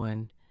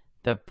Baldwin,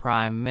 the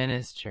Prime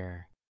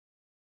Minister.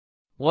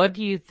 What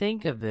do you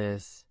think of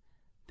this?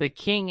 The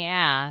king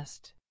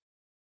asked.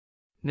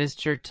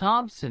 Mr.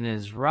 Thompson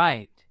is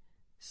right,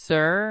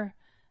 sir,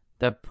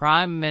 the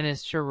Prime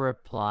Minister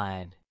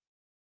replied.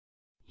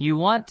 You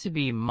want to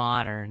be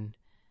modern,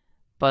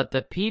 but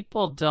the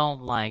people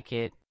don't like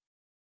it.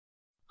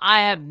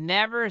 I have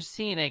never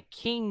seen a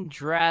king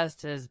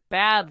dressed as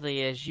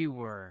badly as you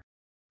were.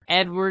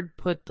 Edward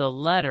put the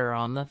letter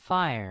on the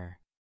fire.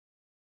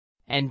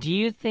 And do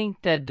you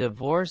think that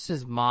divorce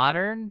is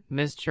modern,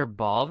 Mr.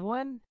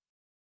 Baldwin?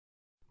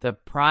 The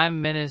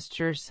Prime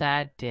Minister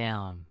sat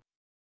down.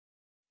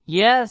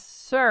 Yes,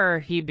 sir,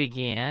 he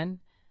began.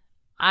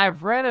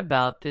 I've read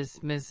about this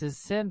Mrs.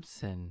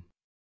 Simpson.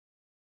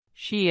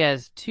 She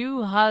has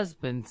 2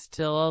 husbands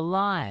still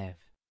alive.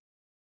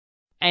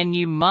 And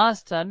you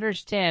must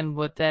understand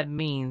what that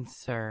means,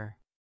 sir.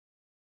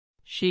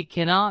 She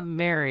cannot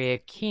marry a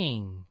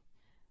king,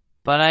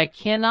 but I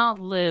cannot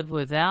live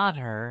without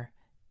her,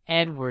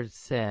 Edward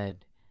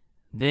said.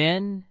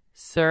 Then,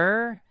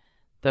 sir,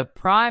 the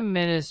Prime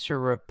Minister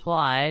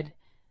replied,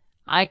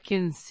 I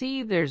can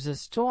see there's a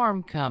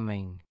storm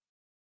coming.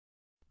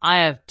 I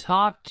have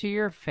talked to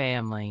your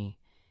family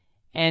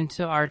and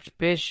to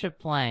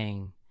Archbishop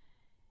Lang,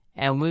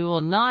 and we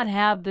will not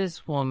have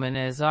this woman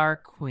as our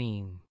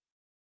queen.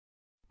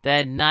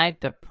 That night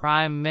the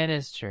Prime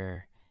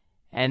Minister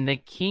and the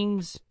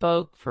king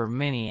spoke for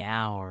many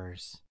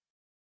hours.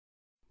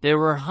 There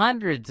were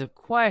hundreds of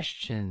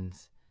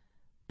questions,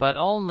 but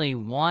only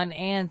one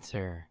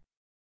answer.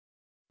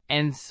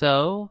 And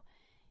so,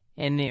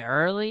 in the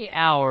early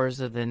hours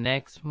of the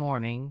next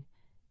morning,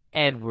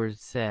 Edward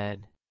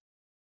said,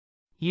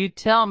 You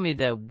tell me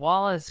that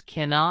Wallace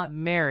cannot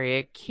marry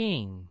a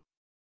king.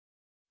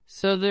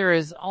 So there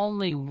is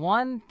only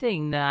one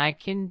thing that I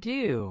can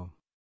do.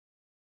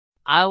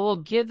 I will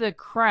give the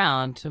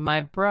crown to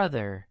my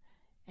brother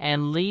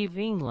and leave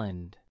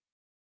England.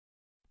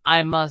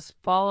 I must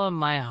follow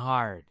my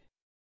heart.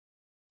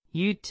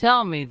 You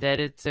tell me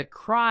that it's a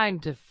crime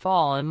to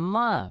fall in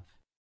love.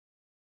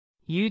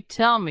 You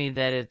tell me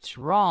that it's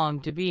wrong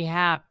to be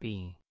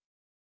happy.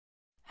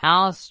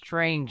 How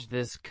strange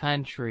this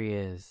country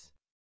is.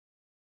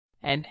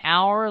 An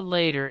hour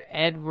later,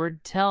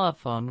 Edward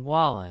telephoned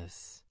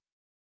Wallace.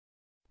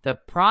 The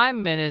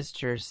Prime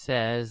Minister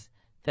says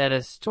that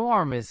a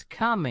storm is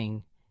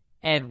coming,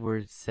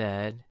 Edward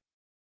said.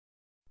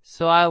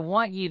 So I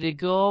want you to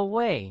go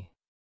away.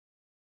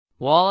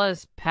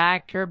 Wallace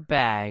packed her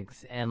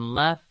bags and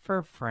left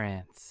for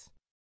France.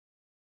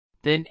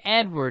 Then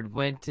Edward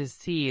went to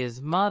see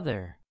his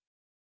mother.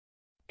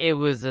 It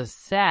was a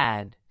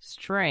sad,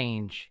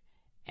 strange,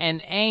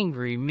 and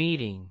angry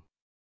meeting.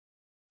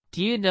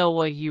 Do you know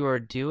what you are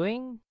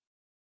doing?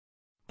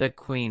 The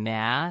Queen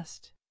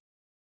asked.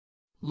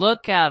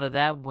 Look out of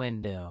that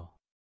window.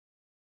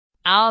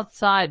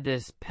 Outside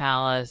this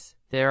palace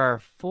there are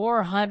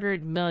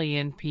 400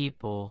 million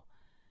people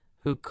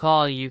who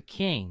call you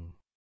king.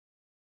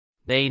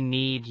 They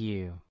need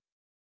you.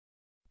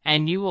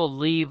 And you will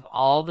leave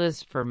all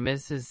this for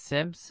Mrs.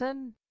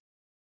 Simpson?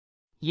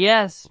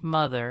 Yes,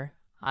 mother,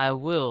 I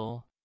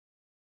will.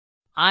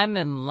 I'm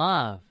in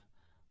love.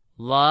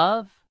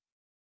 Love?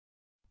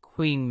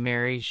 Queen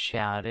Mary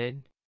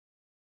shouted.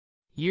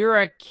 You're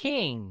a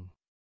king.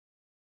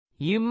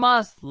 You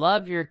must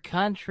love your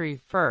country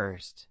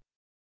first.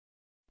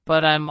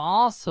 But I'm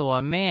also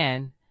a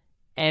man,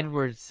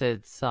 Edward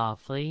said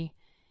softly,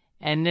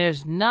 and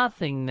there's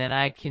nothing that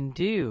I can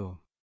do.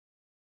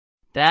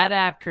 That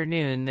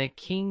afternoon the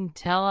king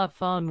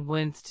telephoned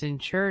Winston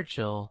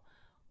Churchill,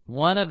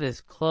 one of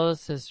his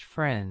closest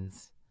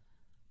friends.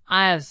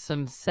 I have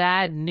some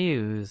sad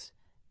news,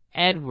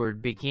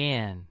 Edward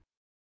began.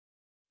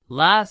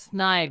 Last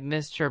night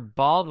Mr.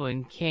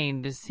 Baldwin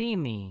came to see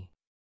me.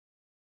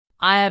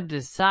 I have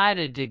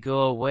decided to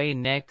go away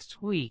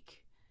next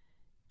week.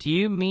 Do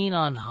you mean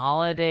on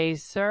holiday,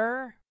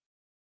 sir?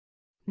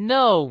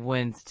 No,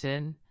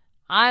 Winston,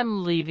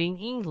 I'm leaving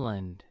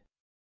England.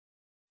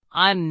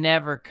 I'm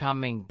never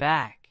coming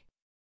back.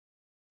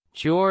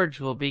 George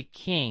will be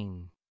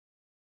king.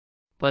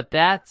 But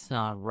that's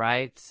not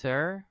right,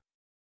 sir.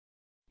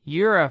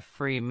 You're a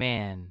free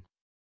man.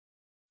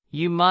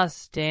 You must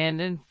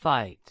stand and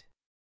fight.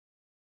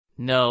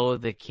 No,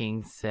 the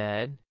king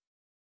said.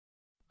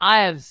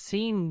 I have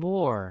seen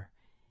war,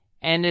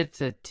 and it's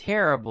a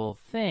terrible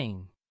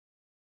thing.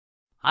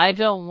 I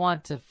don't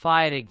want to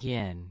fight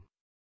again.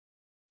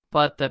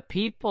 But the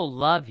people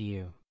love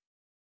you,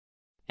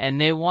 and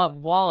they want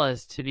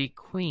Wallace to be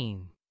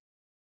queen.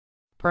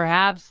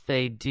 Perhaps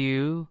they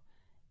do,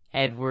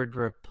 Edward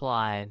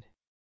replied.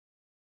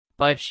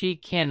 But she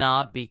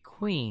cannot be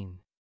queen.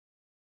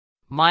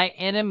 My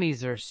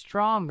enemies are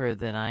stronger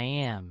than I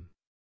am.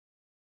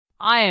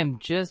 I am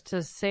just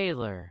a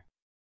sailor.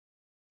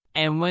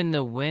 And when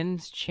the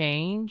winds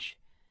change,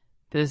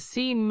 the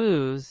sea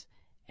moves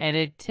and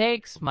it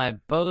takes my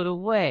boat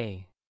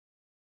away.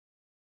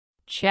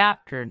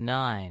 Chapter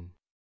 9.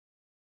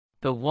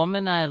 The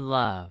Woman I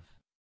Love.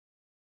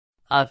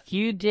 A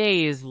few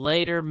days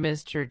later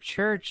Mr.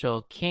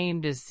 Churchill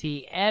came to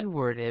see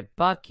Edward at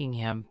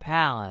Buckingham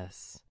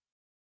Palace.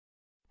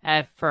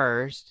 At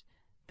first,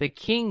 the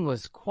king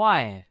was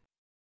quiet.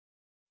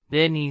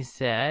 Then he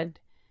said,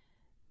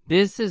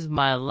 This is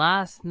my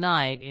last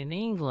night in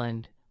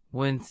England,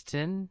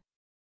 Winston.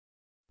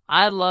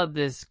 I love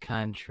this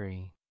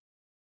country.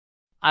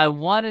 I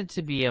wanted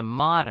to be a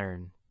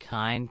modern,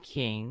 kind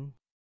king.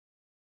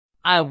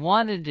 I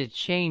wanted to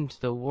change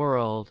the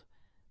world,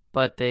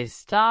 but they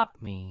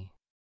stopped me.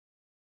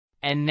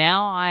 And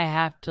now I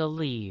have to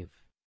leave.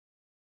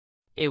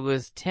 It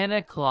was 10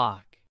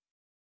 o'clock.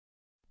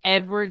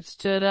 Edward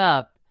stood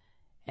up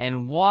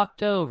and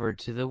walked over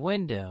to the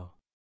window.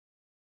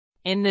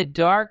 In the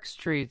dark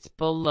streets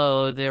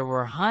below there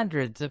were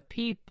hundreds of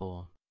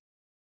people.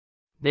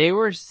 They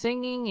were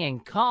singing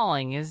and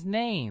calling his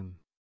name.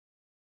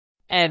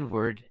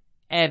 Edward,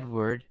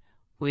 Edward,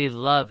 we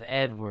love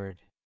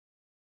Edward."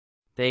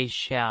 They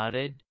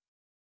shouted,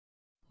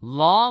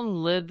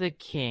 "Long live the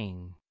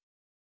king!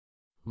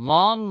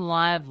 Long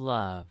live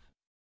love!"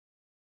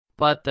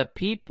 "But the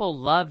people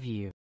love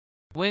you,"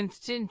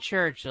 Winston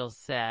Churchill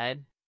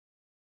said,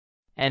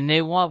 "and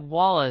they want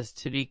Wallis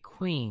to be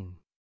queen."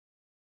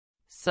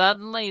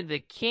 Suddenly the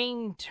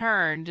king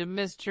turned to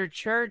Mr.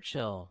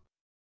 Churchill.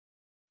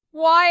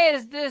 "Why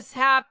is this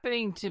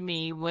happening to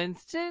me,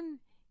 Winston?"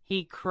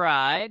 he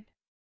cried.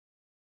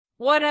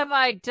 "What have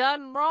I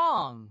done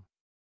wrong?"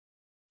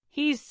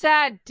 He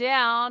sat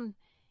down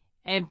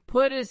and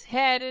put his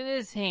head in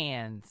his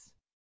hands.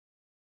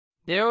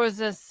 There was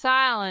a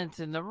silence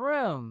in the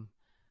room,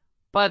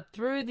 but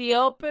through the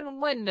open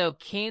window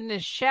came the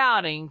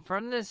shouting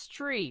from the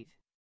street.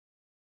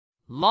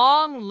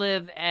 "Long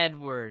live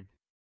Edward!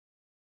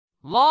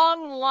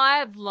 Long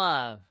live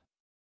love!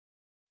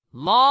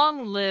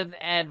 Long live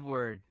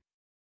Edward!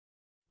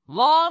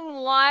 Long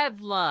live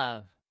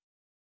love!"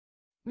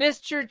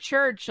 Mr.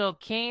 Churchill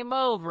came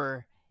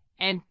over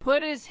and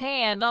put his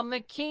hand on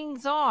the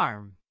king's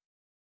arm.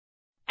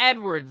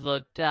 Edward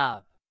looked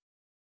up.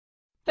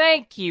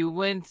 "Thank you,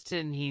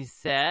 Winston," he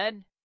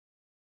said.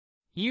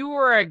 "You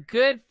were a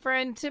good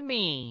friend to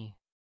me."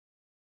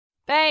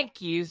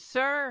 "Thank you,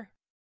 sir."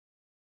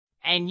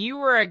 "And you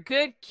were a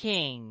good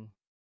king."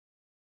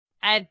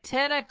 At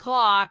 10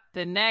 o'clock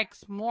the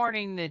next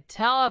morning the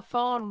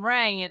telephone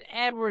rang at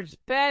Edward's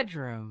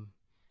bedroom.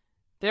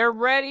 "They're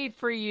ready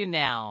for you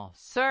now,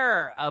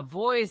 sir," a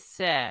voice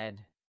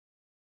said.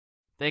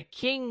 The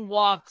king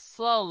walked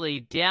slowly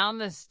down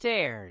the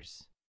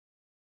stairs.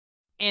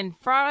 In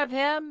front of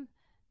him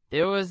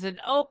there was an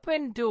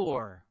open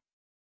door.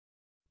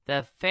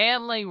 The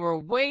family were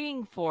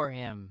waiting for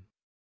him.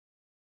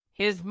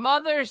 His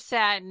mother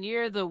sat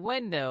near the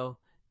window,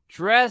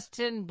 dressed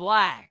in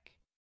black.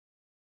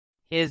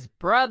 His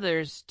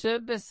brothers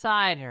stood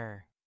beside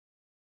her.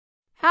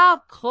 "How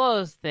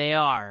close they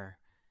are!"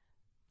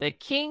 The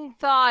king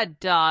thawed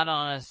Dot.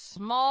 On a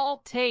small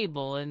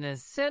table in the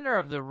center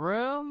of the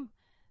room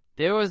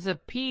there was a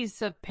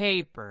piece of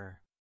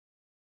paper.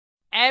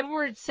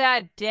 Edward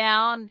sat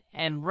down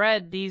and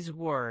read these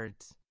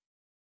words: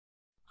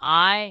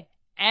 "I,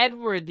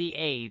 Edward the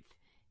Eighth,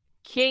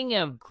 King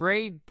of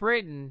Great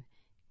Britain,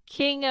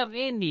 King of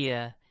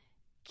India,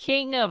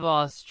 King of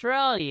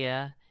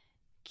Australia,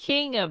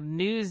 King of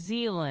New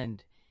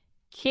Zealand,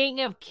 King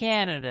of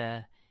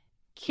Canada,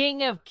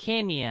 King of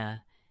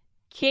Kenya,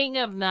 King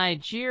of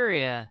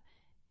Nigeria,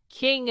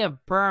 King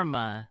of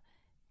Burma,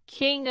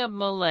 King of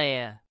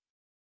Malaya,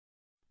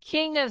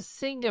 King of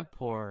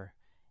Singapore,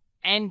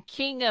 and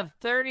King of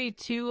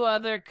 32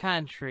 other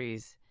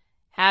countries,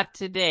 have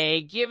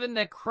today given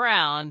the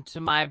crown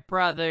to my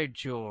brother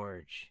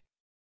George.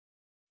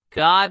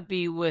 God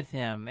be with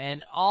him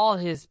and all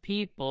his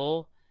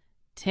people.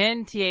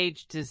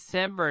 10th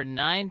December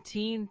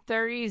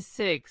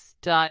 1936.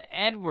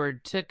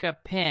 Edward took a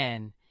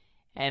pen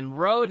and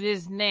wrote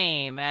his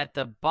name at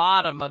the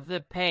bottom of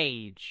the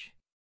page.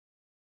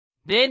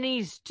 Then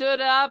he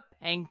stood up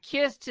and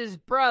kissed his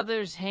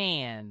brother's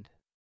hand.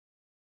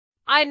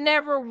 "I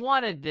never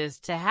wanted this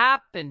to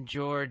happen,"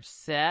 George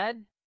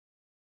said.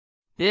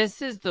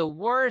 "This is the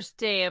worst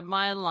day of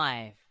my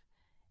life."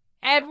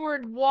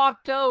 Edward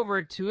walked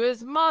over to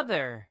his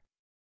mother.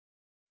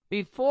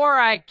 "Before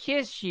I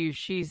kiss you,"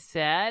 she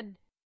said,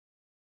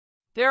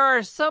 "there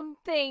are some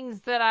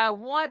things that I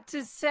want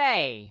to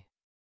say.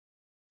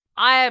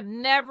 I have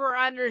never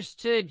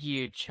understood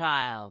you,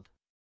 child.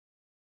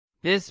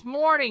 This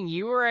morning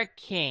you were a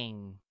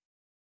king,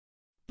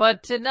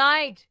 but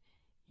tonight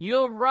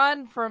you'll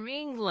run from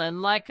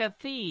England like a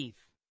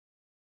thief.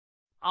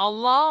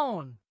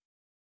 Alone,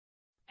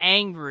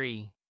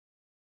 angry,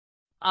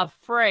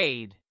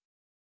 afraid.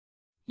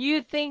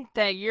 You think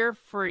that you're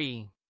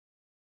free,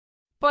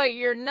 but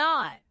you're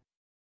not.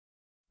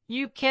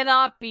 You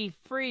cannot be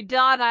free.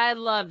 I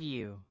love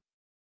you.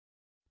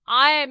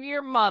 I am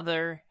your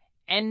mother,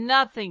 and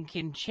nothing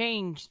can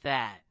change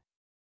that.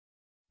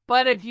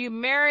 But if you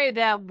marry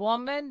that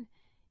woman,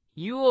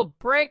 you will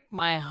break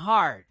my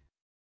heart.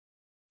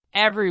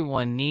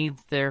 Everyone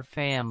needs their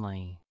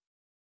family.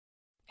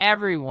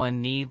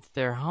 Everyone needs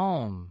their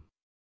home.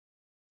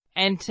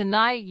 And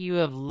tonight you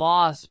have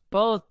lost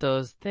both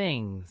those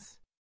things.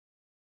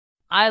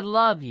 I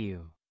love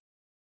you.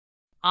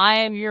 I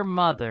am your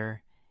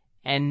mother,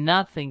 and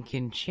nothing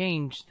can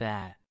change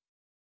that.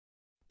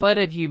 But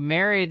if you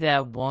marry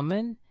that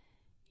woman,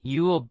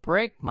 you will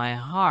break my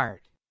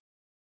heart.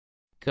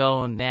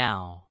 Go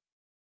now.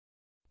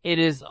 It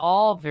is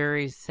all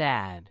very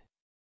sad."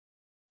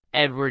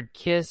 Edward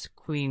kissed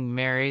Queen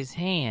Mary's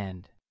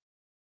hand.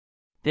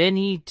 Then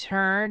he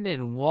turned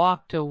and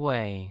walked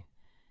away.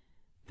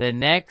 The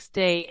next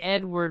day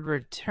Edward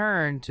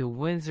returned to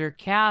Windsor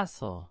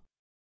Castle.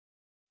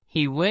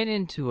 He went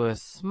into a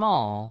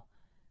small,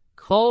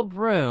 cold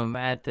room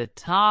at the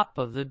top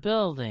of the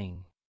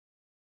building.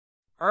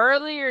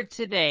 "Earlier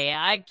today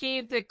I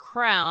gave the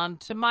crown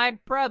to my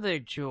brother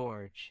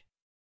George.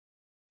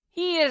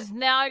 He is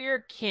now your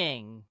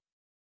king.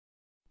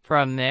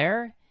 From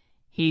there,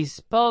 he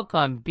spoke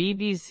on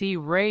BBC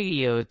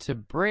Radio to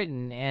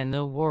Britain and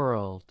the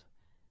world.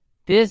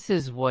 This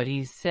is what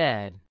he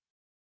said.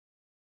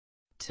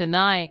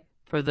 Tonight,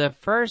 for the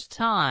first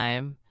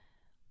time,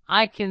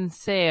 I can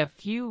say a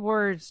few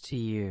words to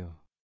you.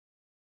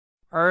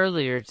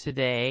 Earlier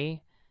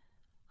today,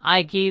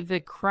 I gave the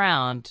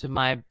crown to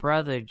my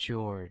brother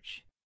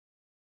George.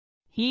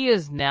 He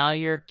is now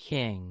your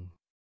king.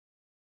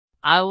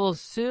 I will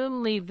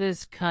soon leave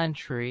this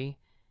country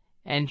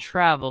and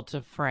travel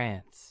to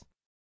France.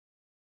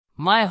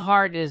 My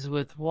heart is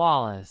with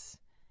Wallace,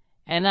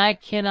 and I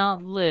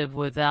cannot live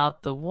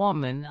without the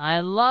woman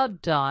I love.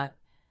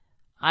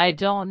 I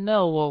don't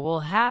know what will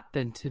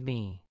happen to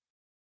me.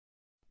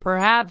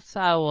 Perhaps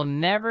I will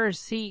never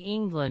see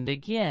England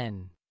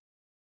again.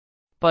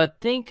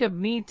 But think of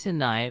me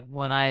tonight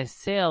when I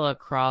sail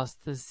across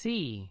the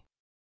sea.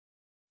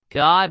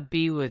 God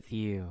be with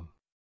you.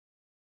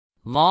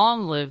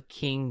 Long live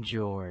King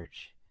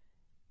George.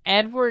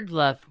 Edward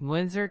left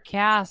Windsor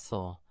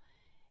Castle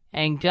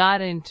and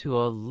got into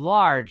a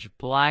large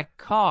black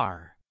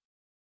car.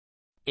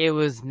 It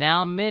was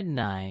now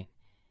midnight,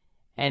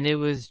 and it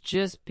was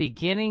just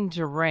beginning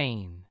to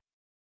rain.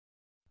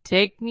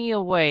 Take me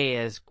away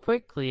as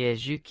quickly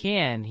as you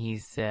can, he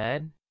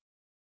said.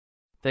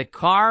 The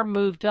car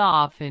moved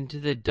off into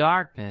the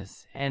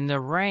darkness and the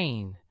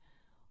rain.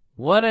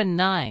 What a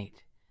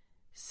night,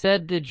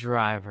 said the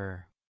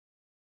driver.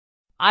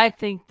 I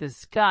think the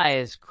sky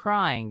is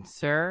crying,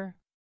 sir.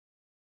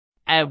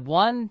 At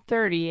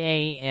 1:30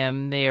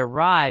 a.m. they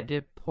arrived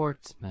at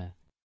Portsmouth.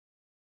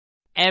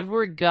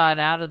 Edward got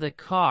out of the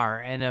car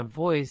and a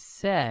voice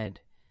said,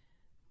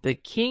 "The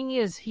king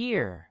is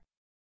here."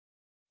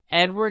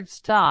 Edward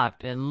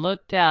stopped and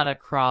looked out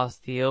across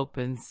the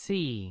open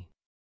sea.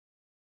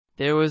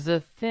 There was a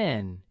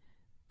thin,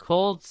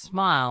 cold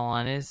smile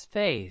on his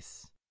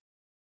face.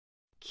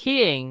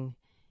 "King,"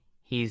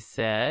 he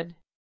said.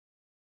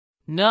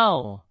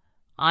 "No,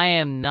 I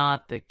am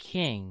not the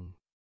king.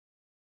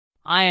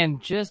 I am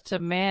just a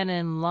man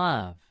in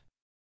love."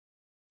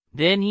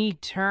 Then he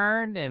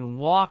turned and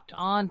walked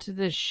onto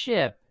the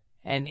ship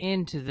and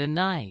into the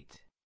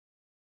night.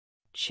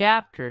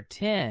 Chapter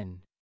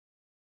 10.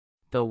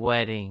 The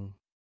Wedding.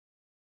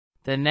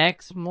 The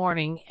next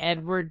morning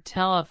Edward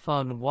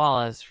telephoned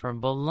Wallace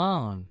from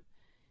Boulogne.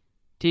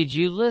 "Did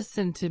you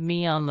listen to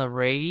me on the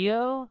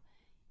radio?"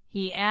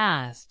 he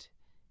asked.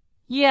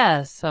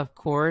 "Yes, of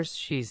course,"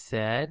 she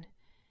said.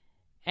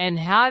 "And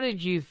how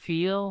did you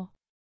feel?"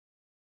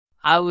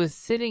 "I was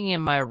sitting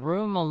in my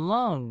room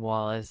alone,"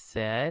 Wallace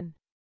said.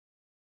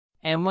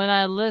 "And when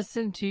I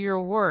listened to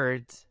your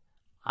words,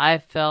 I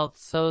felt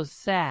so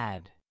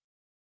sad.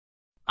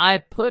 I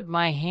put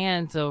my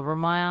hands over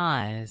my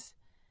eyes,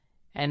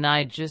 and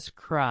I just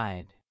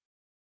cried.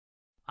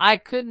 I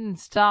couldn't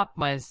stop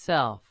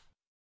myself.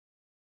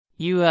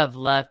 You have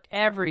left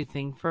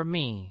everything for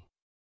me.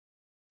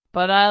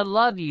 But I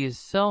love you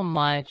so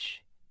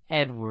much,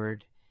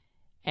 Edward,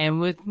 and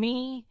with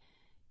me,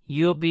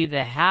 you'll be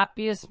the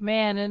happiest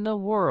man in the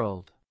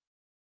world."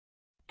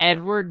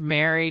 Edward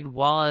married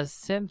Wallace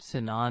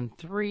Simpson on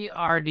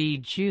 3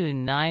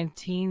 June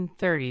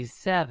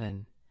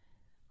 1937.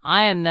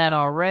 "I am that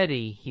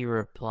already," he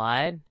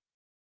replied.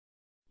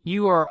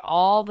 "You are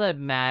all that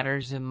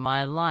matters in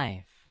my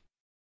life."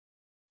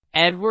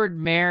 Edward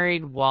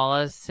married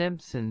Wallace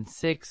Simpson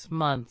 6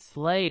 months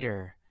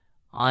later,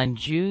 on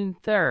June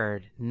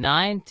 3,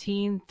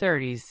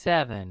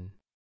 1937.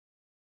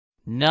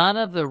 None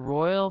of the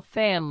royal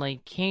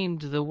family came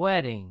to the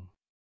wedding.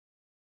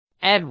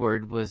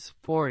 Edward was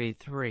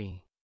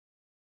 43.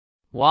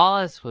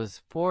 Wallace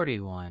was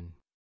 41.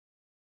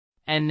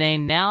 And they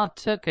now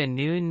took a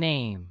new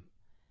name.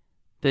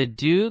 The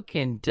Duke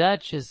and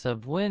Duchess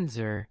of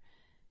Windsor.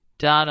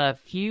 A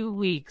few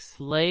weeks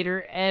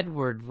later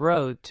Edward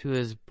wrote to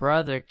his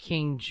brother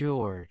King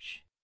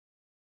George.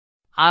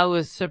 "I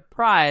was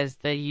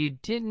surprised that you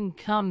didn't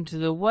come to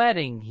the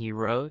wedding," he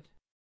wrote.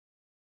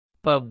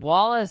 "But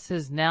Wallace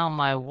is now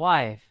my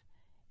wife,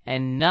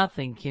 and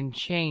nothing can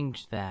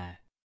change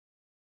that.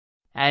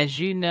 As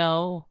you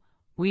know,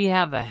 we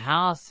have a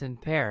house in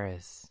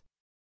Paris.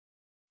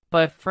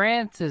 But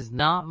France is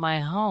not my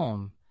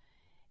home,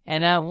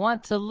 and I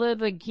want to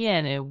live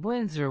again at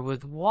Windsor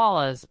with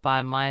Wallace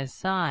by my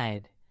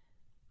side.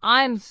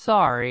 I'm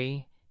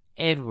sorry,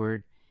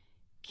 Edward,"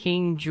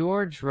 King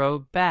George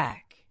wrote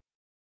back.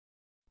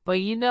 "But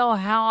you know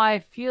how I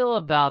feel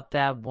about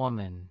that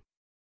woman.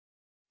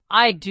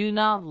 I do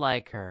not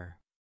like her.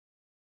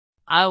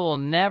 I will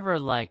never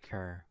like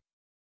her.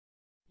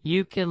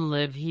 You can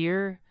live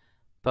here,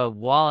 but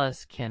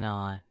Wallace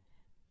cannot.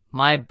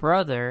 My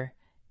brother,"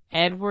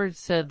 Edward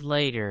said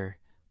later,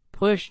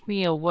 "pushed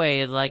me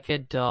away like a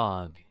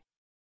dog.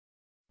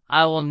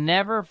 I will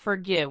never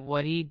forget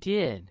what he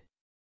did.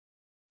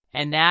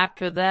 And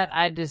after that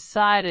I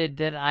decided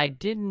that I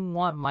didn't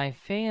want my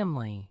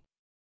family.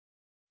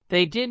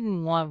 They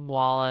didn't want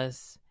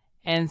Wallace,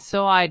 and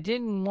so I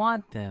didn't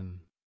want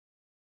them."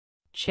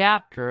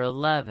 Chapter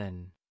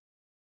 11.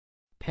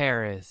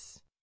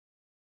 Paris.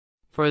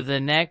 For the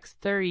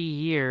next 30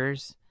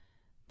 years,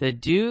 the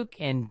Duke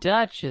and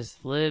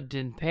Duchess lived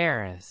in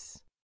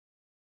Paris.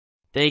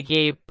 They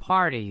gave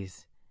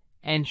parties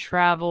and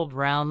traveled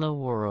round the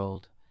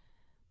world,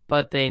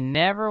 but they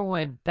never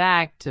went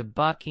back to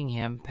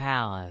Buckingham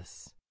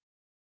Palace.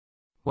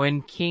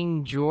 When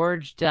King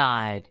George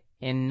died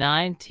in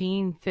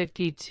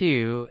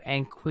 1952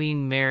 and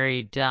Queen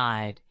Mary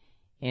died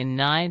in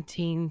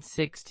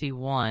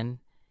 1961,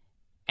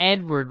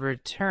 Edward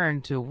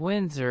returned to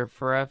Windsor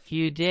for a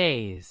few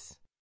days.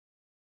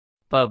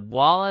 But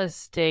Wallis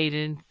stayed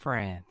in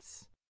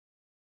France.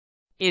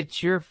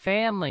 "It's your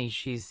family,"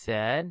 she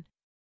said.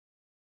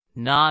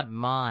 "Not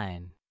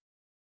mine."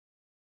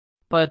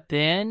 But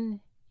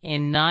then,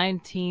 in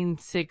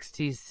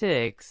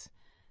 1966,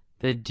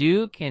 the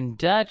Duke and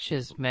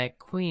Duchess met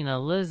Queen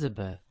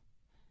Elizabeth,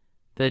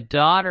 the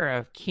daughter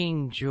of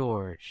King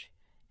George,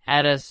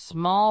 at a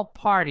small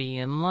party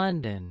in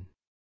London.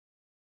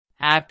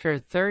 After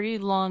 30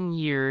 long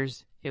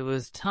years, it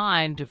was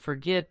time to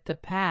forget the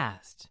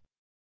past.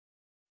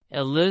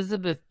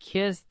 Elizabeth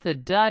kissed the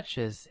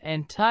Duchess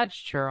and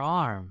touched her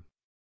arm.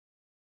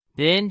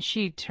 Then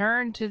she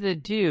turned to the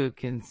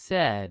Duke and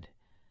said,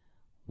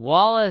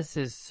 "Wallis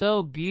is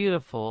so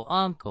beautiful,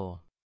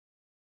 Uncle.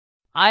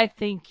 I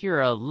think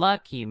you're a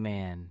lucky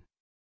man."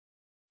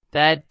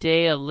 That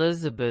day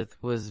Elizabeth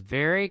was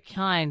very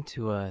kind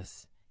to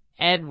us,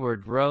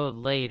 Edward wrote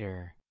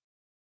later.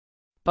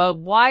 But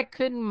why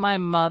couldn't my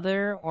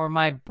mother or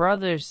my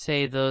brother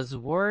say those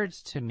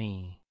words to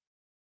me?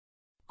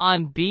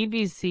 On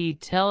BBC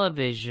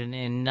television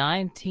in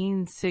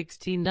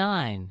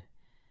 1969,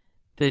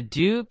 the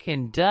Duke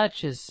and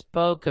Duchess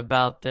spoke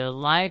about their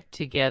life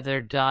together.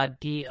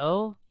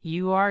 Do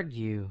you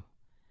argue?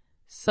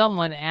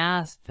 Someone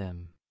asked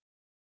them.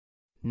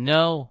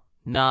 "No,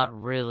 not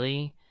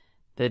really,"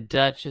 the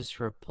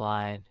Duchess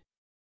replied.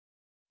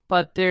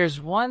 "But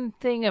there's one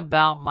thing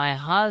about my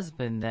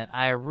husband that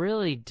I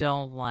really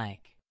don't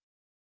like.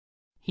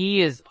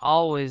 He is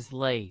always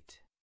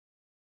late.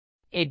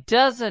 It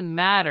doesn't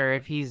matter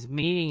if he's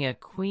meeting a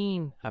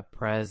queen, a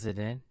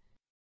president,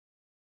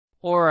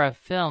 or a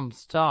film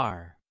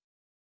star.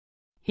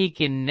 He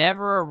can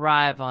never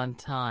arrive on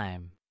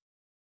time.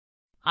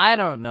 I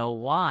don't know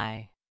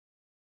why.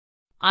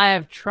 I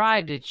have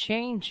tried to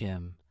change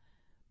him,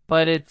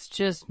 but it's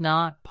just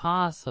not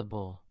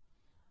possible."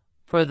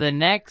 For the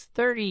next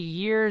 30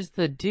 years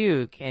the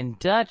Duke and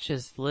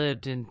Duchess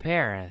lived in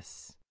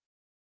Paris.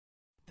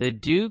 The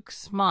Duke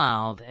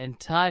smiled and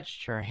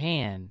touched her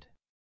hand.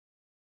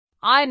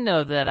 "I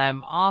know that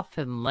I'm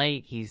often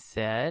late," he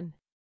said.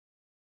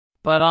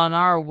 "But on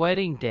our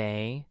wedding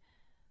day,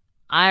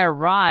 I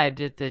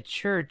arrived at the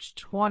church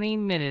 20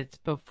 minutes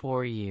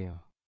before you.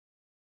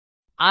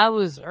 I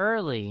was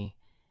early,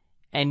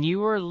 and you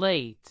were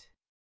late."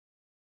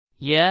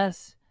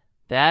 "Yes,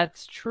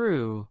 that's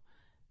true,"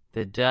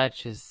 the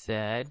Duchess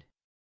said.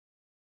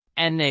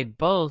 And they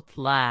both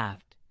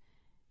laughed.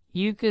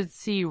 You could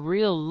see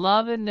real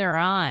love in their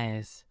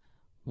eyes,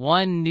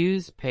 one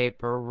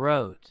newspaper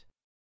wrote.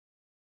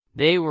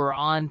 They were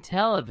on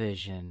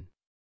television,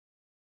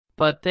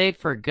 but they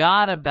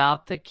forgot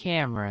about the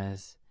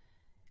cameras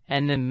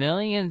and the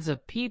millions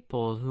of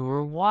people who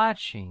were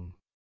watching.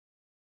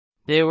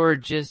 They were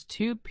just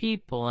two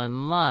people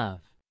in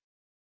love.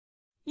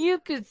 You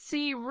could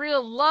see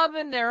real love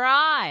in their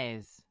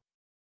eyes.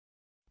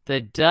 The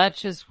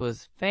Duchess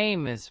was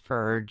famous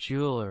for her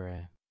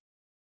jewelry.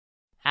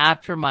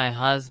 "After my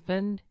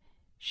husband,"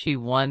 she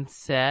once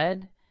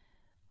said,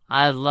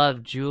 "I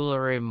love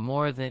jewelry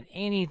more than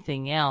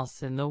anything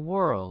else in the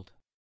world."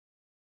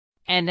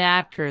 And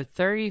after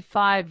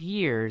 35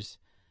 years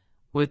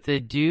with the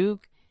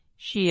Duke,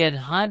 she had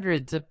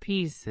hundreds of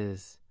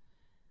pieces,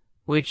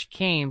 which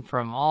came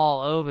from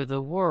all over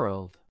the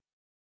world.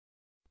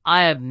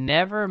 "I have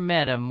never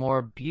met a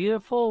more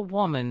beautiful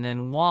woman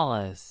than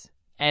Wallis,"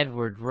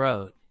 Edward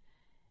wrote,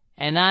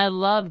 "and I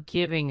love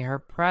giving her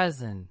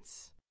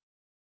presents.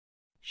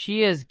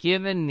 She has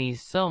given me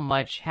so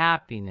much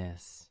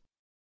happiness.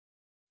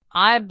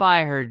 I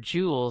buy her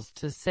jewels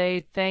to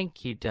say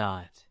thank you.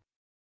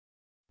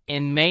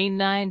 In May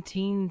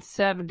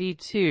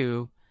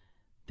 1972,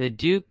 the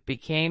Duke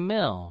became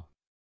ill.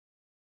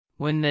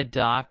 When the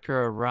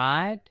doctor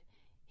arrived,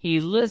 he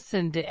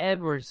listened to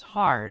Edward's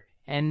heart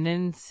and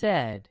then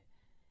said,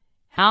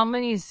 "How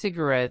many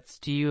cigarettes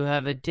do you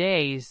have a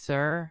day,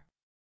 sir?"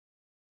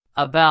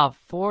 "About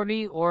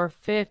 40 or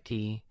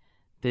 50,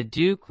 the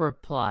Duke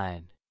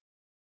replied.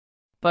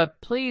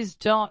 "But please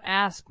don't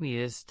ask me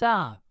to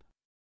stop.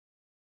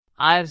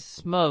 I've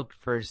smoked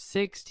for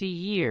 60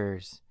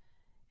 years,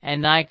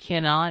 and I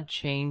cannot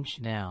change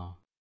now."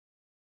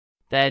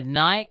 That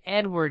night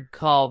Edward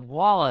called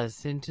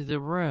Wallis into the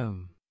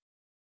room.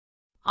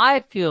 "I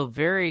feel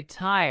very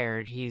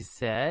tired," he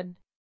said,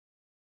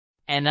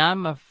 "and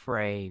I'm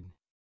afraid.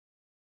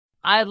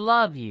 I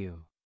love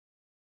you.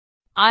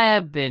 I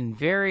have been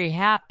very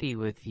happy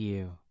with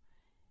you,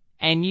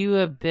 and you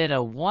have been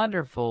a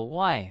wonderful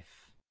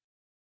wife.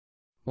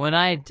 When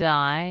I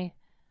die,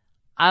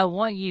 I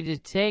want you to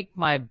take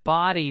my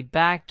body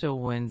back to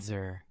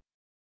Windsor.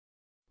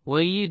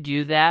 Will you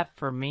do that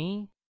for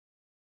me?"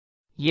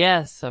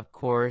 "Yes, of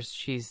course,"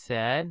 she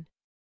said,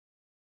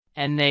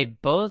 and they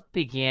both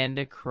began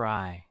to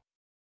cry.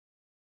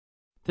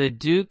 The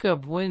Duke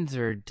of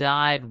Windsor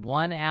died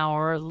 1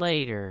 hour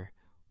later,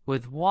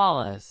 with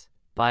Wallace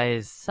by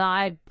his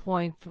side.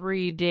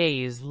 3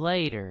 days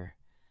later,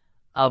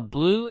 a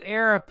blue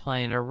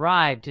aeroplane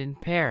arrived in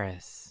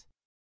Paris.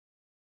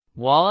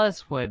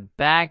 Wallace went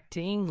back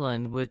to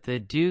England with the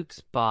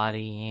Duke's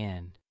body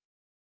and,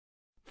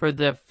 for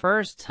the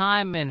first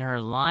time in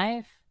her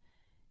life,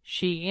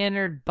 she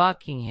entered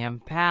Buckingham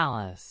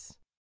Palace.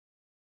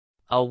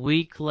 A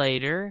week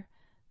later,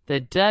 the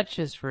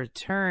Duchess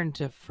returned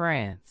to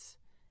France,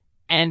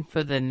 and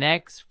for the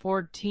next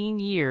 14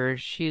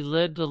 years she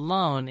lived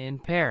alone in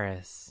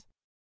Paris.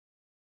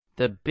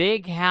 The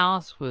big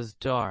house was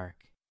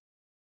dark.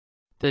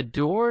 The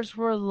doors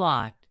were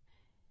locked,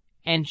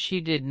 and she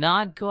did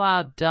not go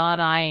out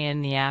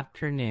in the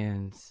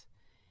afternoons.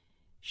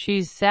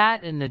 She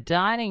sat in the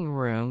dining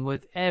room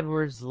with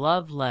Edward's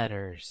love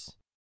letters.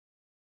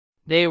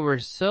 They were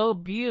so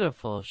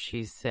beautiful,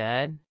 she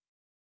said.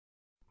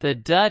 The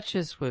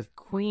Duchess with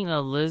Queen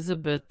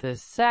Elizabeth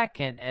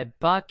II at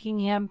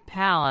Buckingham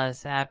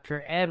Palace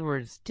after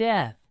Edward's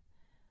death.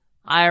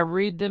 I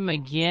read them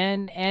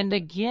again and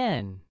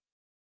again.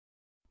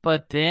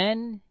 But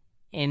then,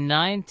 in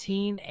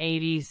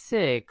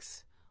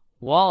 1986,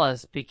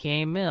 Wallace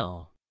became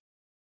ill.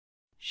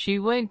 She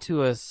went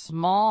to a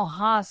small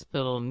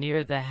hospital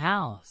near the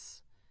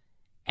house,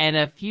 and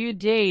a few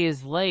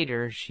days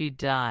later she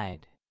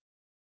died.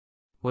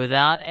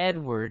 Without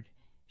Edward,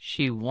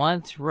 she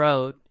once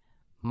wrote,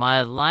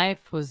 "My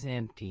life was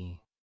empty."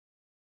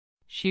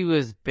 She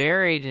was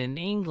buried in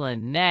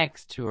England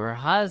next to her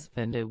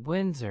husband at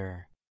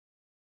Windsor.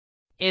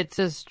 It's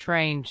a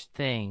strange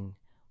thing,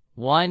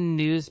 one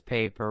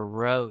newspaper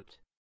wrote.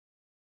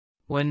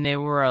 When they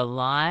were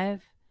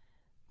alive,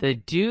 the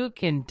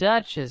Duke and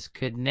Duchess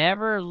could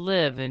never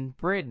live in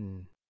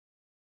Britain.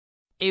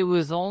 It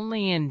was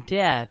only in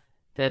death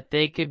that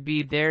they could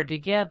be there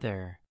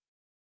together.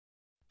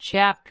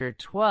 Chapter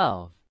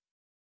 12.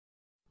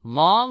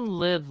 Long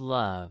Live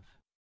Love.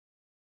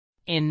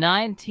 In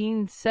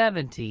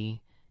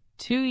 1970,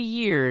 2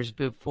 years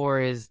before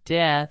his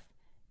death,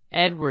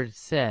 Edward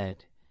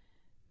said,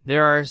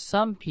 "There are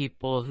some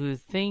people who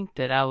think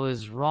that I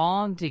was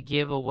wrong to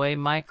give away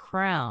my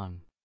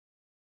crown,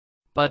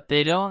 but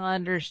they don't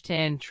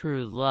understand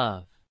true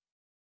love.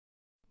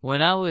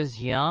 When I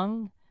was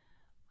young,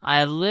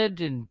 I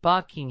lived in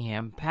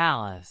Buckingham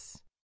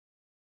Palace.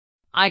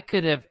 I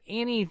could have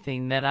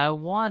anything that I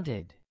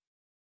wanted.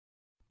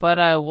 But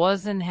I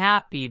wasn't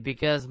happy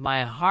because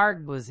my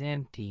heart was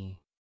empty.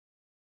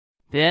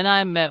 Then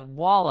I met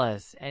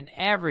Wallace and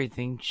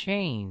everything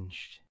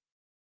changed.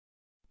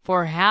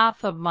 For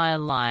half of my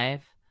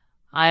life,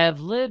 I have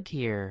lived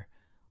here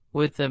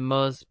with the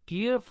most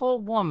beautiful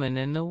woman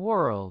in the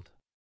world.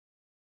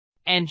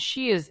 And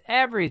she is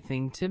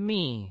everything to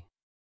me.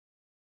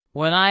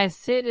 When I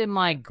sit in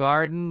my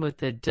garden with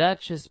the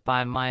Duchess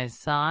by my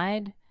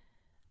side,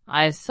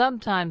 I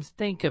sometimes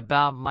think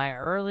about my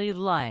early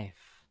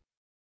life.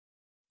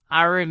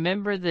 I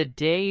remember the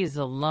days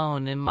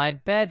alone in my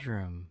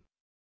bedroom.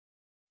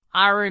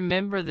 I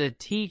remember the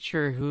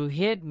teacher who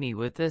hit me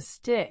with a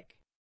stick.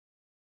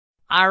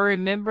 I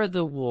remember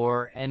the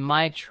war and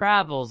my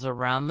travels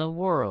around the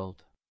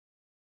world.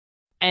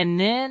 And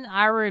then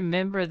I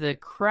remember the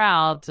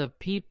crowds of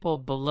people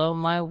below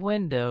my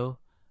window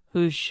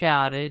who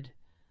shouted,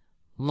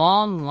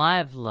 "Long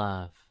live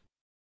love."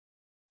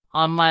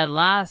 On my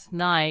last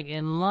night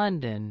in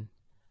London,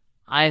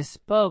 I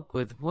spoke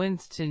with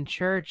Winston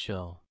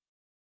Churchill.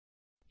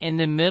 In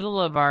the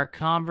middle of our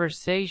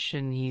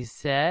conversation, he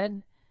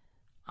said,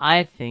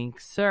 "I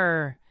think,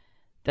 sir,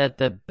 that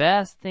the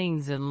best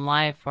things in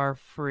life are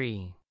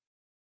free."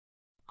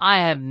 I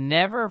have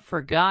never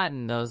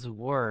forgotten those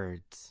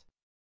words.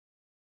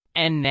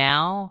 And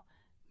now,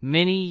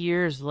 many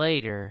years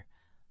later,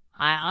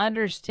 I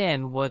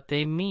understand what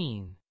they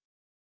mean.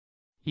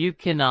 You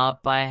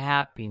cannot buy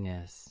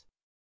happiness,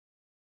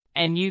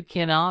 and you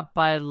cannot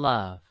buy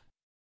love.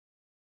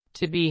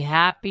 To be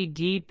happy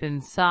deep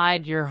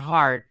inside your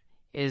heart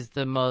is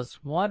the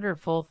most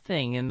wonderful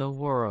thing in the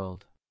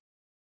world.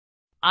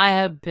 I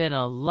have been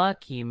a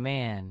lucky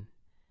man,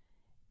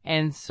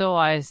 and so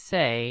I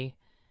say,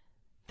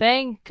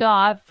 thank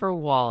God for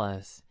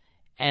Wallace,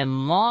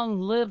 and long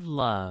live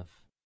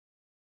love.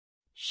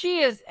 She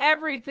is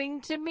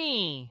everything to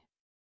me.